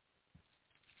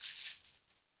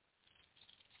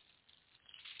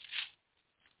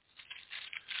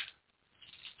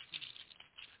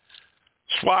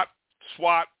 SWAT.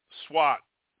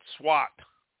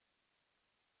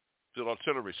 The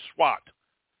artillery, SWAT.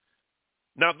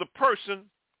 Now the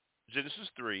person, Genesis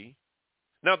 3,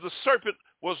 now the serpent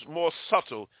was more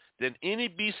subtle than any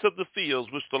beast of the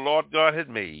fields which the Lord God had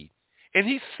made. And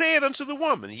he said unto the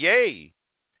woman, yea,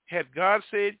 had God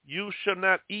said, you shall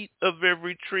not eat of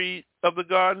every tree of the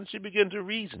garden? She began to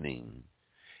reasoning.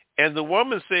 And the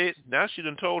woman said, now she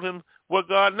done told him what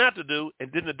God not to do,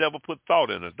 and then the devil put thought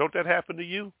in her. Don't that happen to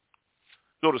you?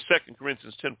 Go to 2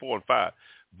 Corinthians 10:4-5.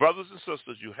 Brothers and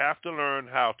sisters, you have to learn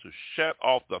how to shut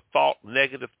off the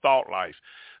negative thought life.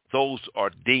 Those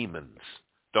are demons.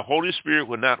 The Holy Spirit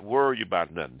will not worry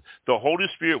about nothing. The Holy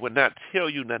Spirit will not tell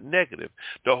you nothing negative.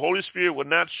 The Holy Spirit will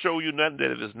not show you nothing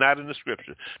that is not in the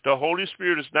Scripture. The Holy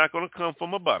Spirit is not going to come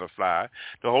from a butterfly.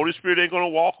 The Holy Spirit ain't going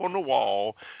to walk on the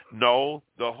wall. No,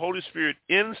 the Holy Spirit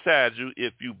inside you,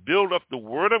 if you build up the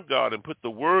Word of God and put the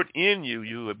Word in you,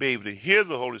 you will be able to hear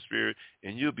the Holy Spirit,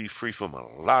 and you'll be free from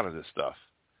a lot of this stuff.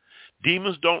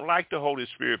 Demons don't like the Holy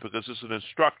Spirit because it's an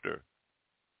instructor.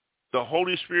 The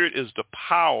Holy Spirit is the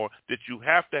power that you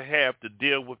have to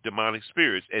deal with demonic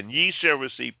spirits, and ye shall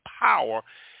receive power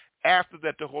after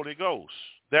that the Holy Ghost.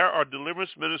 There are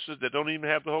deliverance ministers that don't even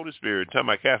have the Holy Spirit. Talking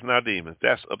about casting out demons.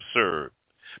 That's absurd.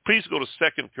 Please go to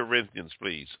 2 Corinthians,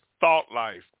 please. Thought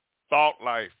life. Thought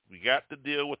life. We got to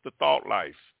deal with the thought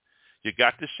life. You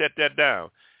got to shut that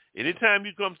down. Anytime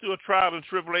you come through a trial and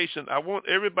tribulation, I want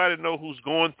everybody to know who's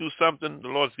going through something. The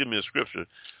Lord's given me a scripture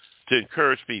to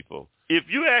encourage people. If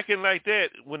you acting like that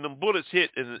when them bullets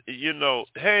hit, and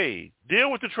hey, deal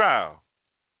with the trial.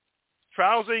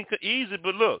 Trials ain't easy,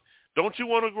 but look, don't you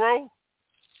want to grow?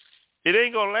 It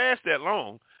ain't going to last that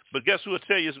long, but guess who will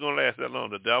tell you it's going to last that long?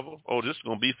 The devil. Oh, this is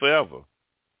going to be forever.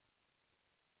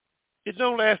 It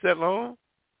don't last that long.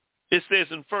 It says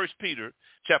in 1 Peter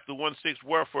chapter 1:6,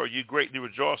 wherefore you greatly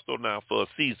rejoice though now for a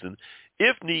season,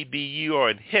 if need be ye are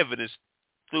in heaviness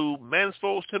through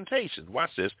manifold temptations.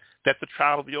 Watch this. That's the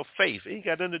trial of your faith. It ain't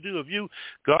got nothing to do with you.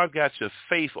 God got your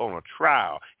faith on a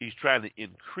trial. He's trying to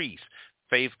increase.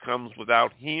 Faith comes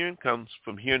without hearing, comes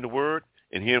from hearing the word,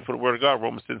 and hearing from the word of God,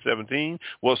 Romans 10:17.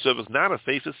 Well, so if it's not a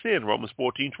faith of sin, Romans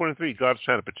 14:23. God's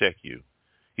trying to protect you.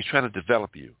 He's trying to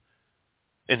develop you.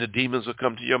 And the demons will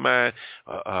come to your mind.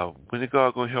 When is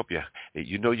God going to help you? Hey,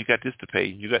 you know you got this to pay.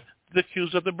 You got the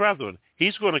accuser of the brethren.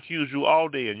 He's going to accuse you all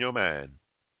day in your mind.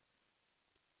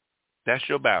 That's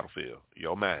your battlefield,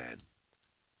 your mind.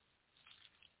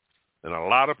 And a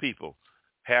lot of people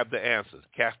have the answers.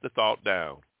 Cast the thought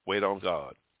down. Wait on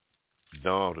God.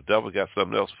 No, the devil got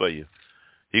something else for you.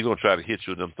 He's going to try to hit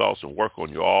you with them thoughts and work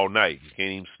on you all night. You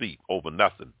can't even sleep over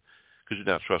nothing because you're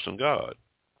not trusting God.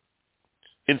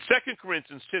 In 2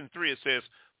 Corinthians 10:3, it says,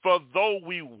 for though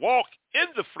we walk in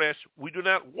the flesh, we do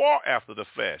not war after the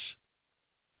flesh.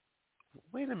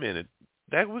 Wait a minute.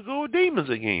 That would go with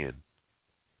demons again.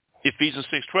 Ephesians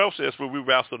 6:12 says, for we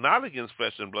wrestle not against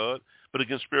flesh and blood, but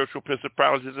against spiritual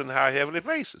principalities in high heavenly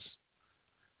places.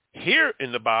 Here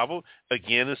in the Bible,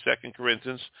 again in 2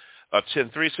 Corinthians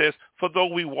 10:3 says, for though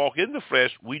we walk in the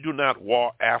flesh, we do not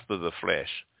war after the flesh.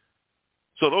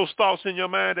 So those thoughts in your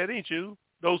mind, that ain't you.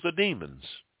 Those are demons.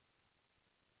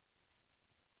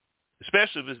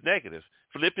 Especially if it's negative.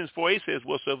 Philippians 4:8 says,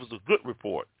 whatsoever is a good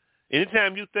report.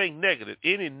 Anytime you think negative,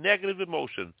 any negative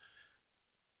emotion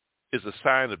is a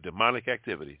sign of demonic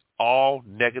activity. All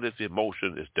negative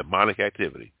emotion is demonic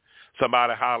activity.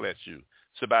 Somebody holler at you.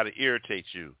 Somebody irritates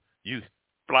you. You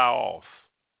fly off.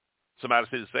 Somebody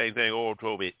says the same thing over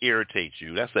and it irritates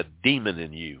you. That's a demon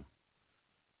in you.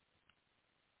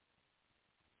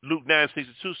 Luke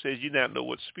 9:62 says you not know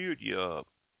what spirit you're of.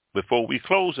 Before we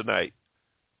close tonight,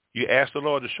 you ask the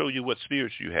Lord to show you what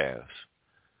spirits you have.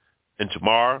 And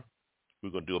tomorrow, we're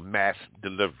going to do a mass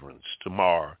deliverance.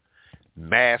 Tomorrow,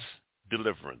 mass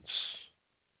deliverance.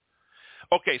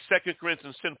 Okay, 2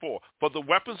 Corinthians 10:4. For the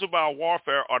weapons of our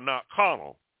warfare are not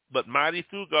carnal, but mighty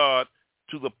through God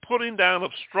to the putting down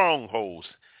of strongholds,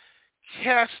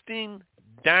 casting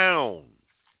down.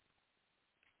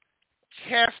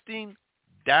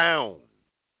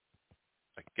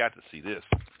 I got to see this.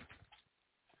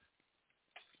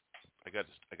 I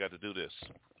got to do this.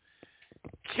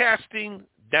 Casting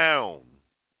down.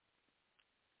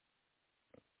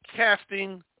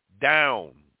 Casting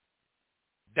down.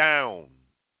 Down.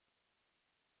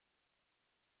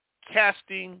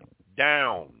 Casting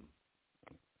down.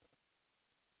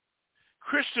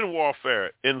 Christian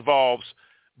warfare involves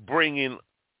bringing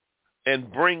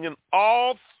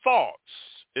all thoughts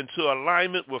into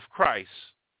alignment with Christ.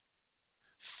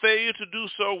 Failure to do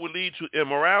so will lead to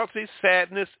immorality,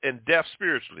 sadness, and death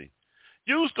spiritually.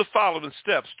 Use the following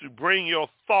steps to bring your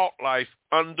thought life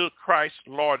under Christ's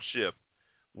lordship.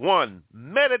 1,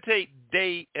 meditate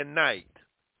day and night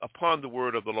upon the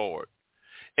word of the Lord.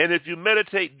 And if you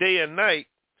meditate day and night,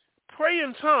 pray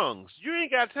in tongues. You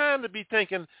ain't got time to be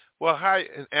thinking, well, how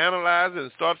and analyze it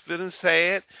and start feeling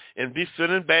sad and be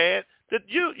feeling bad. That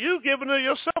you giving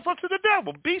yourself up to the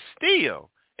devil. Be still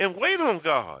and wait on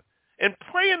God and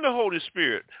pray in the Holy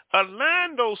Spirit.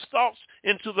 Align those thoughts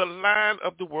into the line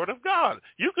of the Word of God.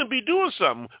 You can be doing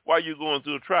something while you're going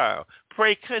through a trial.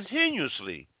 Pray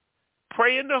continuously.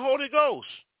 Pray in the Holy Ghost.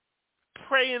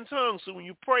 Pray in tongues. So when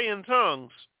you pray in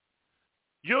tongues,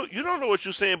 You don't know what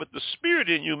you're saying, but the Spirit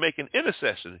in you making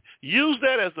intercession. Use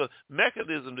that as a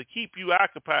mechanism to keep you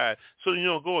occupied so you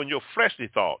don't go in your fleshly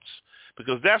thoughts,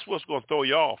 because that's what's going to throw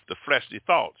you off, the fleshly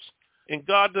thoughts. And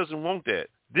God doesn't want that.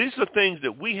 These are things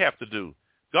that we have to do.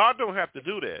 God don't have to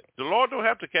do that. The Lord don't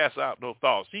have to cast out no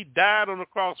thoughts. He died on the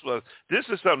cross for us. This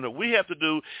is something that we have to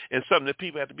do and something that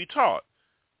people have to be taught.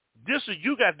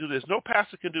 You got to do this. No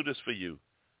pastor can do this for you.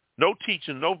 No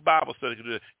teaching, no Bible study can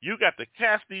do it. You got to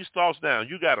cast these thoughts down.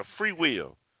 You got a free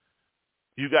will.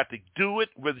 You got to do it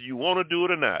whether you want to do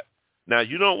it or not. Now,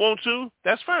 you don't want to,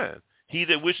 that's fine. He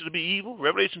that wishes to be evil,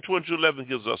 Revelation 22:11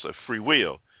 gives us a free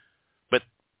will. But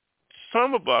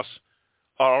some of us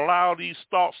allow these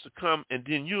thoughts to come, and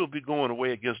then you'll be going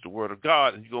away against the word of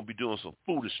God, and you're going to be doing some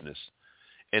foolishness.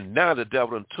 And now the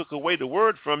devil done took away the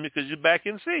word from you because you're back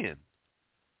in sin.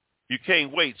 You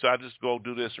can't wait, so I just go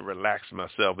do this and relax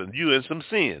myself, and you in some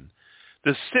sin.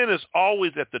 The sin is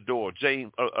always at the door,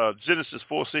 Genesis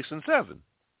 4, 6, and 7.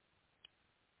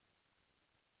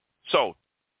 So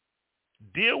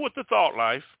deal with the thought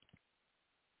life.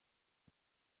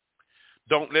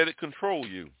 Don't let it control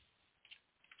you.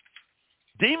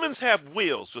 Demons have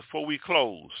wills before we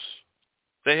close.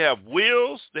 They have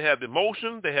wills, they have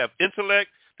emotion, they have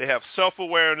intellect, they have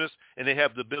self-awareness, and they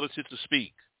have the ability to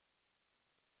speak.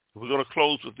 We're going to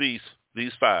close with these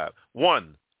 5.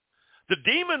 1, the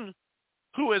demon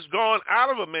who has gone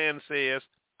out of a man says,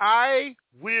 I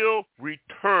will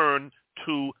return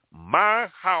to my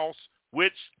house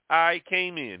which I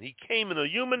came in. He came in a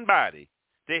human body.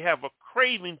 They have a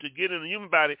craving to get in a human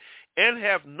body and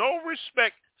have no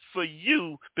respect for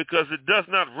you because it does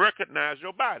not recognize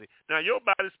your body. Now, your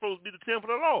body is supposed to be the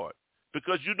temple of the Lord.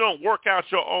 Because you don't work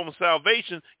out your own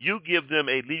salvation, you give them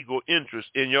a legal interest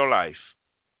in your life.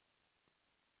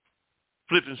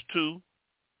 Philippians 2,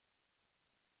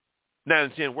 9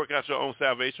 and 10, work out your own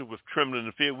salvation with trembling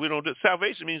and fear. We don't do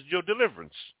salvation means your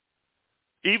deliverance.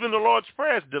 Even the Lord's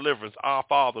Prayer is deliverance. Our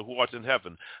Father who art in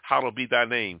heaven, hallowed be thy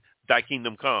name. Thy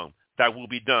kingdom come. Thy will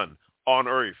be done on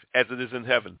earth as it is in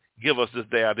heaven. Give us this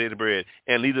day our daily bread,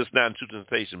 and lead us not into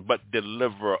temptation, but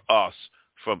deliver us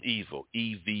from evil.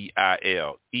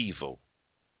 E-V-I-L, evil.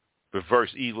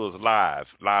 Reverse evil is live.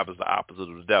 Live is the opposite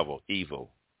of the devil,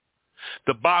 evil.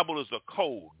 The Bible is a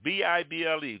code,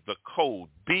 B-I-B-L-E, the code,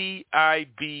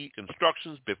 B-I-B,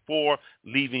 instructions before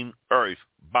leaving earth,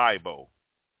 Bible.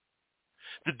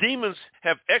 The demons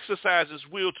have exercised his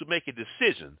will to make a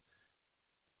decision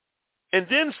and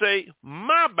then say,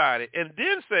 my body, and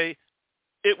then say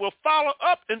it will follow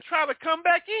up and try to come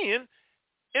back in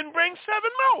and bring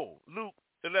 7 more, Luke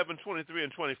 11:23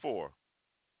 and 24.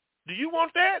 Do you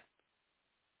want that?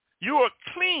 You are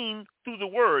clean through the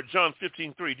word, John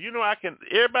 15:3. Do you know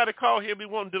everybody call here me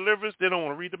wanting deliverance, they don't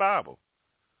want to read the Bible.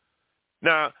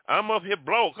 Now, I'm up here,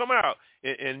 blow, come out,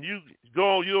 and you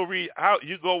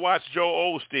go watch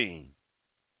Joel Osteen.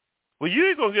 Well, you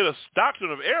ain't going to get a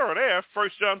doctrine of error there, 1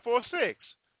 John 4:6.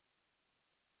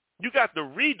 You got to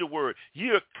read the word.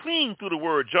 You're clean through the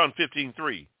word, John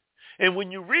 15:3. And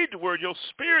when you read the word, your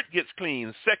spirit gets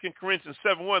clean. 2 Corinthians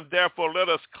 7:1, therefore let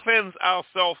us cleanse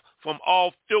ourselves from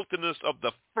all filthiness of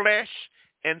the flesh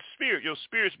and spirit. Your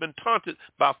spirit's been taunted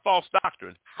by false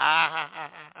doctrine.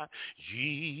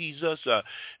 Jesus.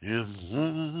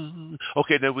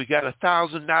 Okay, then we got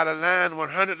 $1,000 line,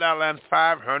 $100 line,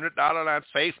 $500 line,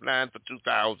 faith line for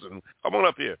 $2,000. Come on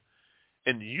up here.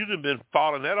 And you've been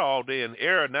following that all day in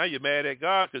error. Now you're mad at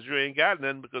God because you ain't got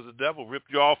nothing because the devil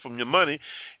ripped you off from your money.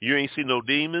 You ain't see no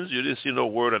demons. You didn't see no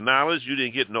word of knowledge. You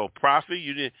didn't get no prophet.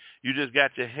 You just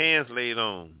got your hands laid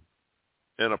on.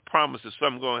 And a promise that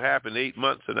something's going to happen in 8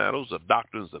 months. And now those are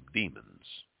doctrines of demons.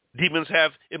 Demons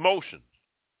have emotions.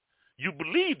 You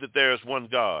believe that there is one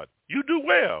God. You do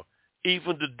well.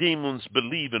 Even the demons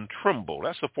believe and tremble.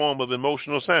 That's a form of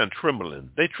emotional sign,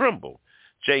 trembling. They tremble.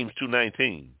 James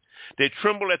 2:19. They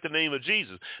tremble at the name of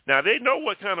Jesus. Now, they know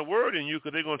what kind of word in you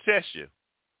because they're going to test you.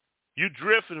 You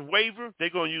drift and waver, they're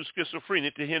going to use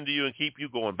schizophrenia to hinder you and keep you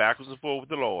going backwards and forward with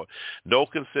the Lord. No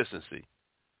consistency.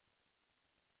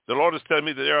 The Lord is telling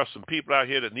me that there are some people out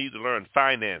here that need to learn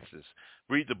finances.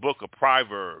 Read the book of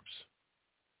Proverbs.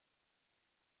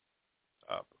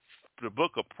 The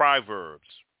book of Proverbs.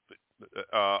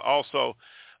 Also,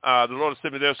 the Lord is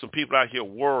telling me there are some people out here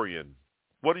worrying.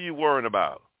 What are you worrying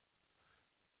about?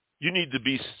 You need to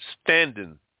be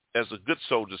standing as a good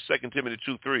soldier, 2 Timothy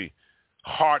 2:3,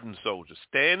 hardened soldier.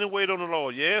 Stand and wait on the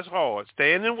Lord. Yeah, it's hard.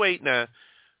 Stand and wait now.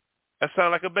 That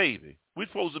sounds like a baby. We're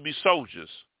supposed to be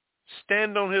soldiers.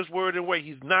 Stand on his word and wait.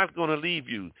 He's not going to leave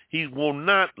you. He will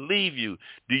not leave you.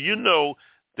 Do you know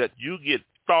that you get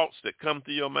thoughts that come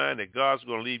to your mind that God's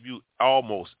going to leave you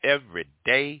almost every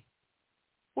day?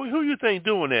 Well, who you think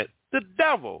doing that? The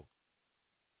devil.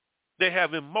 They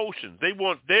have emotions. They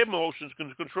want their emotions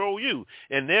to control you.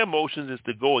 And their emotions is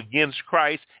to go against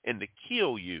Christ and to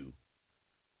kill you.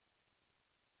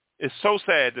 It's so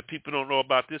sad that people don't know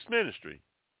about this ministry.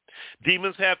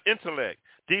 Demons have intellect.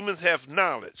 Demons have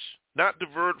knowledge, not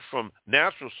diverted from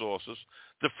natural sources.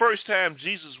 The first time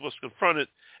Jesus was confronted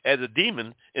as a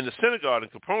demon in the synagogue in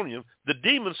Capernaum, the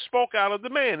demon spoke out of the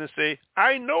man and said,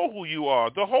 I know who you are,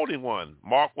 the Holy One.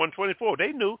 Mark 1:24.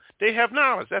 They knew. They have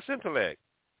knowledge. That's intellect.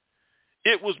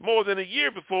 It was more than a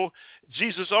year before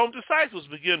Jesus' own disciples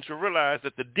began to realize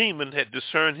that the demon had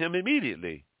discerned him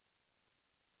immediately.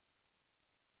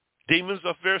 Demons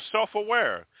are very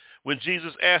self-aware. When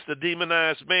Jesus asked the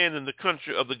demonized man in the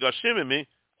country of the Gethsemane,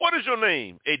 what is your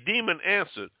name? A demon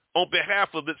answered on behalf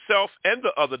of itself and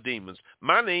the other demons,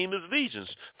 my name is Legions,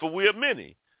 for we are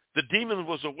many. The demon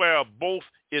was aware of both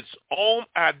its own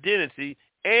identity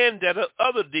and that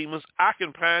other demons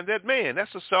occupying that man.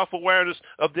 That's the self-awareness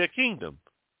of their kingdom.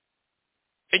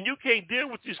 And you can't deal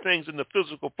with these things in the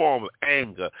physical form of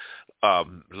anger,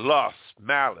 lust,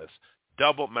 malice,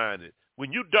 double-minded.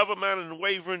 When you double-minded and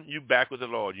wavering, you back with the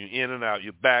Lord. You in and out.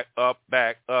 You back up.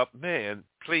 Man,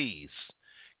 please,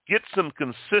 get some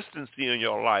consistency in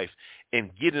your life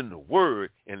and get in the Word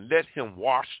and let him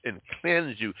wash and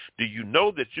cleanse you. Do you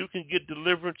know that you can get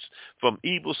deliverance from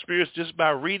evil spirits just by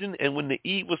reading? And when the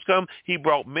evils come, he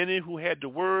brought many who had the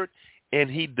Word, and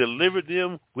he delivered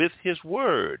them with his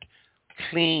Word.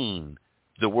 Clean.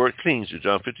 The Word cleans you.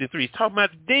 John 53. He's talking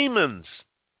about demons.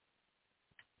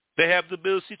 They have the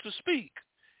ability to speak.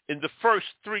 In the first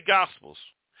three Gospels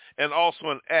and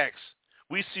also in Acts,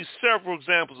 we see several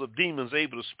examples of demons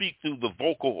able to speak through the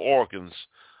vocal organs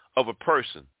of a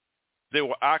person. They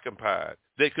were occupied.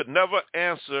 They could never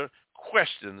answer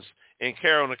questions and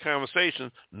carry on a conversation.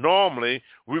 Normally,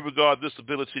 we regard this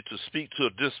ability to speak to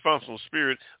a dysfunctional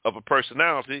spirit of a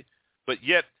personality, but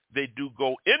yet they do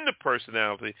go in the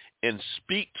personality and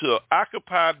speak to an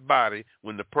occupied body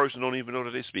when the person don't even know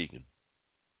that they're speaking.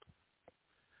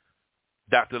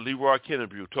 Dr. Leroy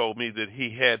Kennebrew told me that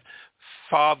he had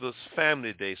Father's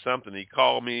Family Day, something. He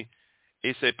called me.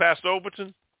 He said, Pastor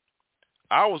Overton,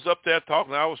 I was up there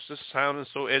talking. I was just sounding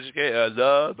so educated.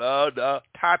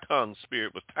 Tie tongue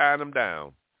spirit was tying him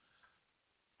down.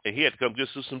 And he had to come get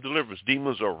us some deliverance.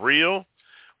 Demons are real.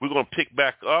 We're going to pick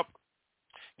back up.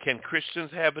 Can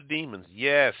Christians have a demons?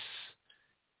 Yes.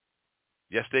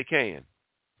 Yes, they can.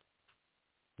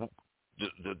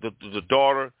 The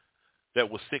daughter that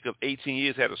was sick of 18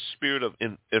 years had a spirit of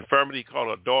infirmity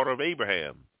called a daughter of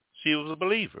Abraham. She was a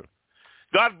believer.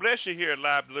 God bless you here at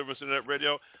Live Deliverance Internet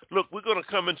Radio. Look, we're going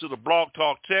to come into the Blog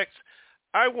Talk text.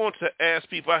 I want to ask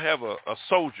people, I have a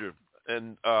soldier,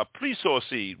 and please sow a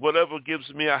seed. Whatever gives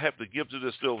me, I have to give to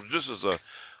this still. This is a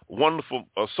wonderful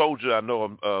soldier I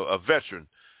know, a veteran,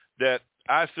 that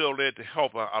I feel led to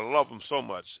help. I love him so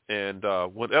much. And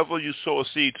whatever you sow a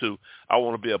seed to, I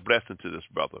want to be a blessing to this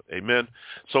brother. Amen.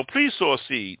 So please sow a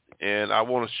seed. And I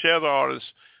want to share the artist.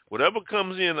 Whatever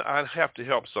comes in, I have to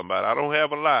help somebody. I don't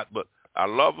have a lot, but I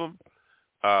love him.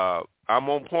 I'm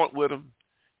on point with him.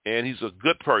 And he's a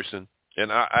good person.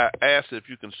 And I ask if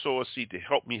you can sow a seed to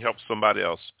help me help somebody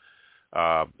else.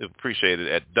 Appreciate it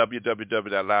at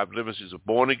www.livedeliverance. He's a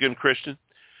born-again Christian.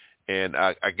 And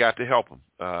I got to help him.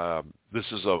 This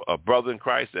is a brother in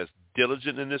Christ that's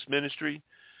diligent in this ministry.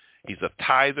 He's a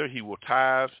tither. He will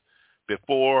tithe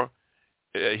before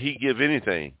he give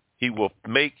anything. He will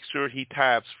make sure he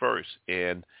tithes first.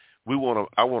 And I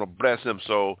want to bless him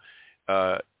so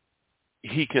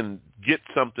he can get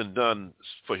something done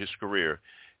for his career.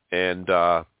 And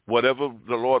whatever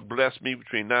the Lord bless me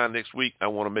between now and next week, I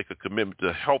want to make a commitment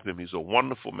to help him. He's a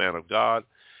wonderful man of God.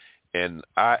 And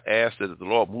I ask that the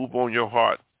Lord move on your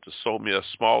heart to sow me a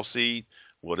small seed.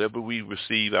 Whatever we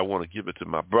receive, I want to give it to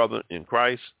my brother in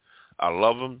Christ. I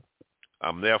love him.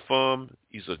 I'm there for him.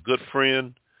 He's a good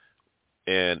friend,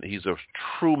 and he's a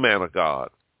true man of God.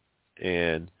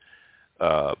 And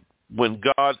when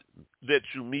God lets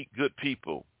you meet good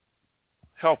people,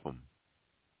 help them.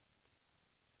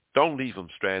 Don't leave them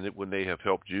stranded when they have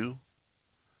helped you.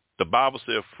 The Bible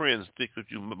says friends stick with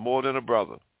you more than a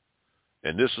brother.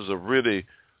 And this is a really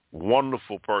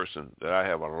wonderful person that I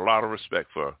have a lot of respect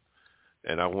for,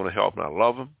 and I want to help him. I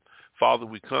love him. Father,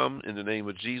 we come in the name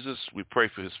of Jesus. We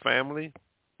pray for his family.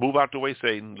 Move out the way,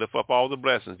 Satan. Lift up all the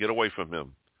blessings. Get away from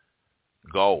him.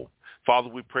 Go. Father,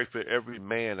 we pray for every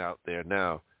man out there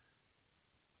now.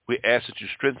 We ask that you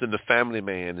strengthen the family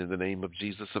man in the name of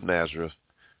Jesus of Nazareth.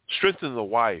 Strengthen the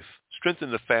wife. Strengthen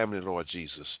the family, Lord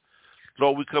Jesus.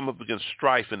 Lord, we come up against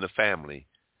strife in the family.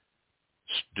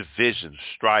 division,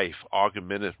 strife,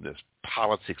 argumentativeness,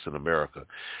 politics in America.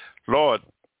 Lord,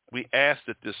 we ask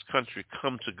that this country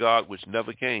come to God which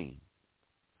never came.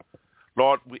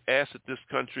 Lord, we ask that this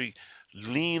country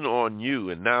lean on you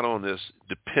and not on this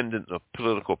dependent of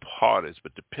political parties,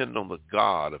 but depend on the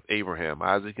God of Abraham,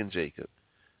 Isaac, and Jacob.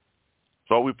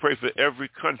 Lord, we pray for every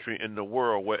country in the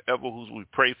world, wherever we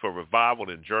pray for revival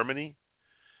in Germany.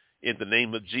 In the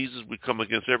name of Jesus, we come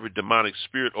against every demonic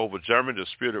spirit over Germany, the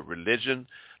spirit of religion,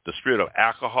 the spirit of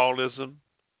alcoholism,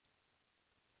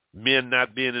 men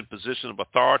not being in position of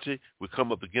authority. We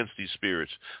come up against these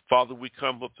spirits. Father, we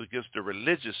come up against the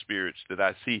religious spirits that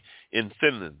I see in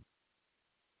Finland,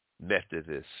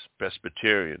 Methodist,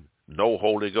 Presbyterian, no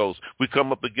Holy Ghost. We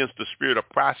come up against the spirit of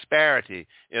prosperity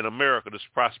in America, this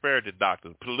prosperity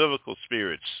doctrine, political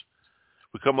spirits.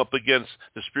 We come up against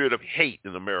the spirit of hate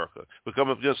in America. We come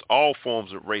up against all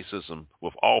forms of racism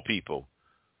with all people.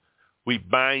 We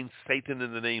bind Satan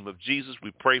in the name of Jesus.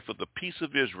 We pray for the peace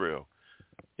of Israel.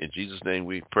 In Jesus' name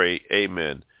we pray,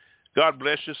 amen. God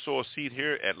bless you. Sow a seed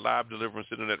here at Live Deliverance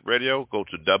Internet Radio. Go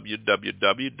to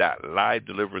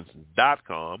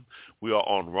www.livedeliverance.com. We are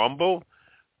on Rumble.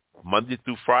 Monday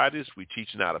through Fridays, we're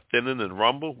teaching out of Finland and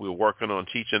Rumble. We're working on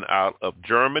teaching out of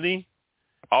Germany,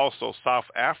 also South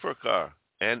Africa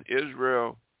and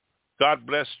Israel. God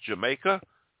bless Jamaica.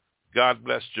 God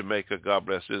bless Jamaica. God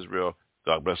bless Israel.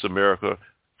 God bless America,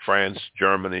 France,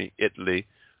 Germany, Italy.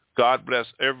 God bless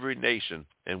every nation,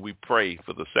 and we pray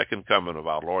for the second coming of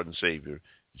our Lord and Savior,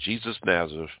 Jesus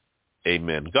Nazareth.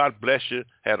 Amen. God bless you.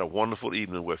 Had a wonderful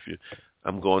evening with you.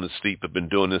 I'm going to sleep. I've been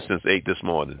doing this since 8 this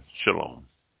morning. Shalom.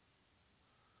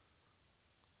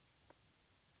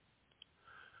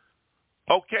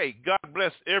 Okay, God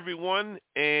bless everyone,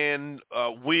 and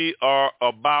we are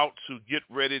about to get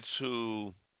ready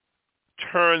to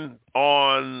turn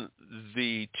on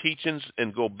the teachings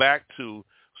and go back to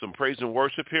some praise and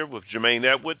worship here with Jermaine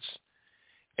Edwards,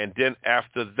 and then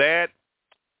after that,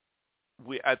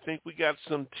 I think we got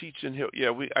some teaching here.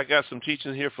 Yeah, I got some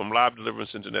teaching here from Live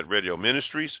Deliverance Internet Radio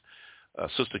Ministries.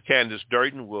 Sister Candace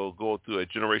Durden will go through a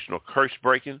generational curse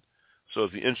breaking. So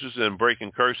if you're interested in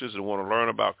breaking curses and want to learn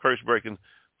about curse breaking,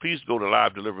 please go to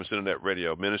Live Deliverance Internet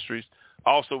Radio Ministries.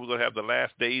 Also, we're going to have the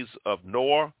last days of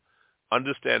Noah,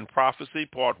 Understand Prophecy,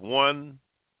 Part 1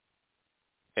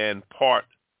 and Part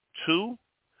 2.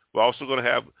 We're also going to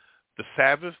have the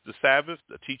Sabbath,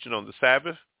 the teaching on the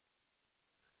Sabbath.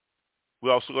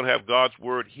 We're also going to have God's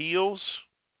Word Heals,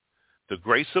 the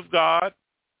Grace of God,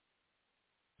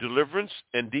 Deliverance,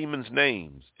 and Demons'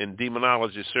 Names in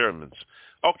Demonology Sermons.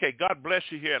 Okay, God bless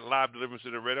you here at Live Deliverance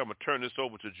in the Radio. I'm going to turn this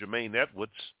over to Jermaine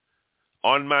Edwards.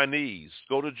 On my knees.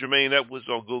 Go to Jermaine Edwards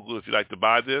on Google if you'd like to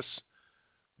buy this.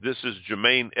 This is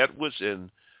Jermaine Edwards and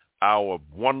our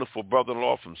wonderful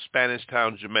brother-in-law from Spanish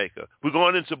Town, Jamaica. We're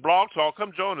going into Blog Talk.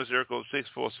 Come join us. Area code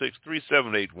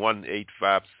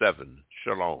 646-378-1857.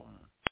 Shalom.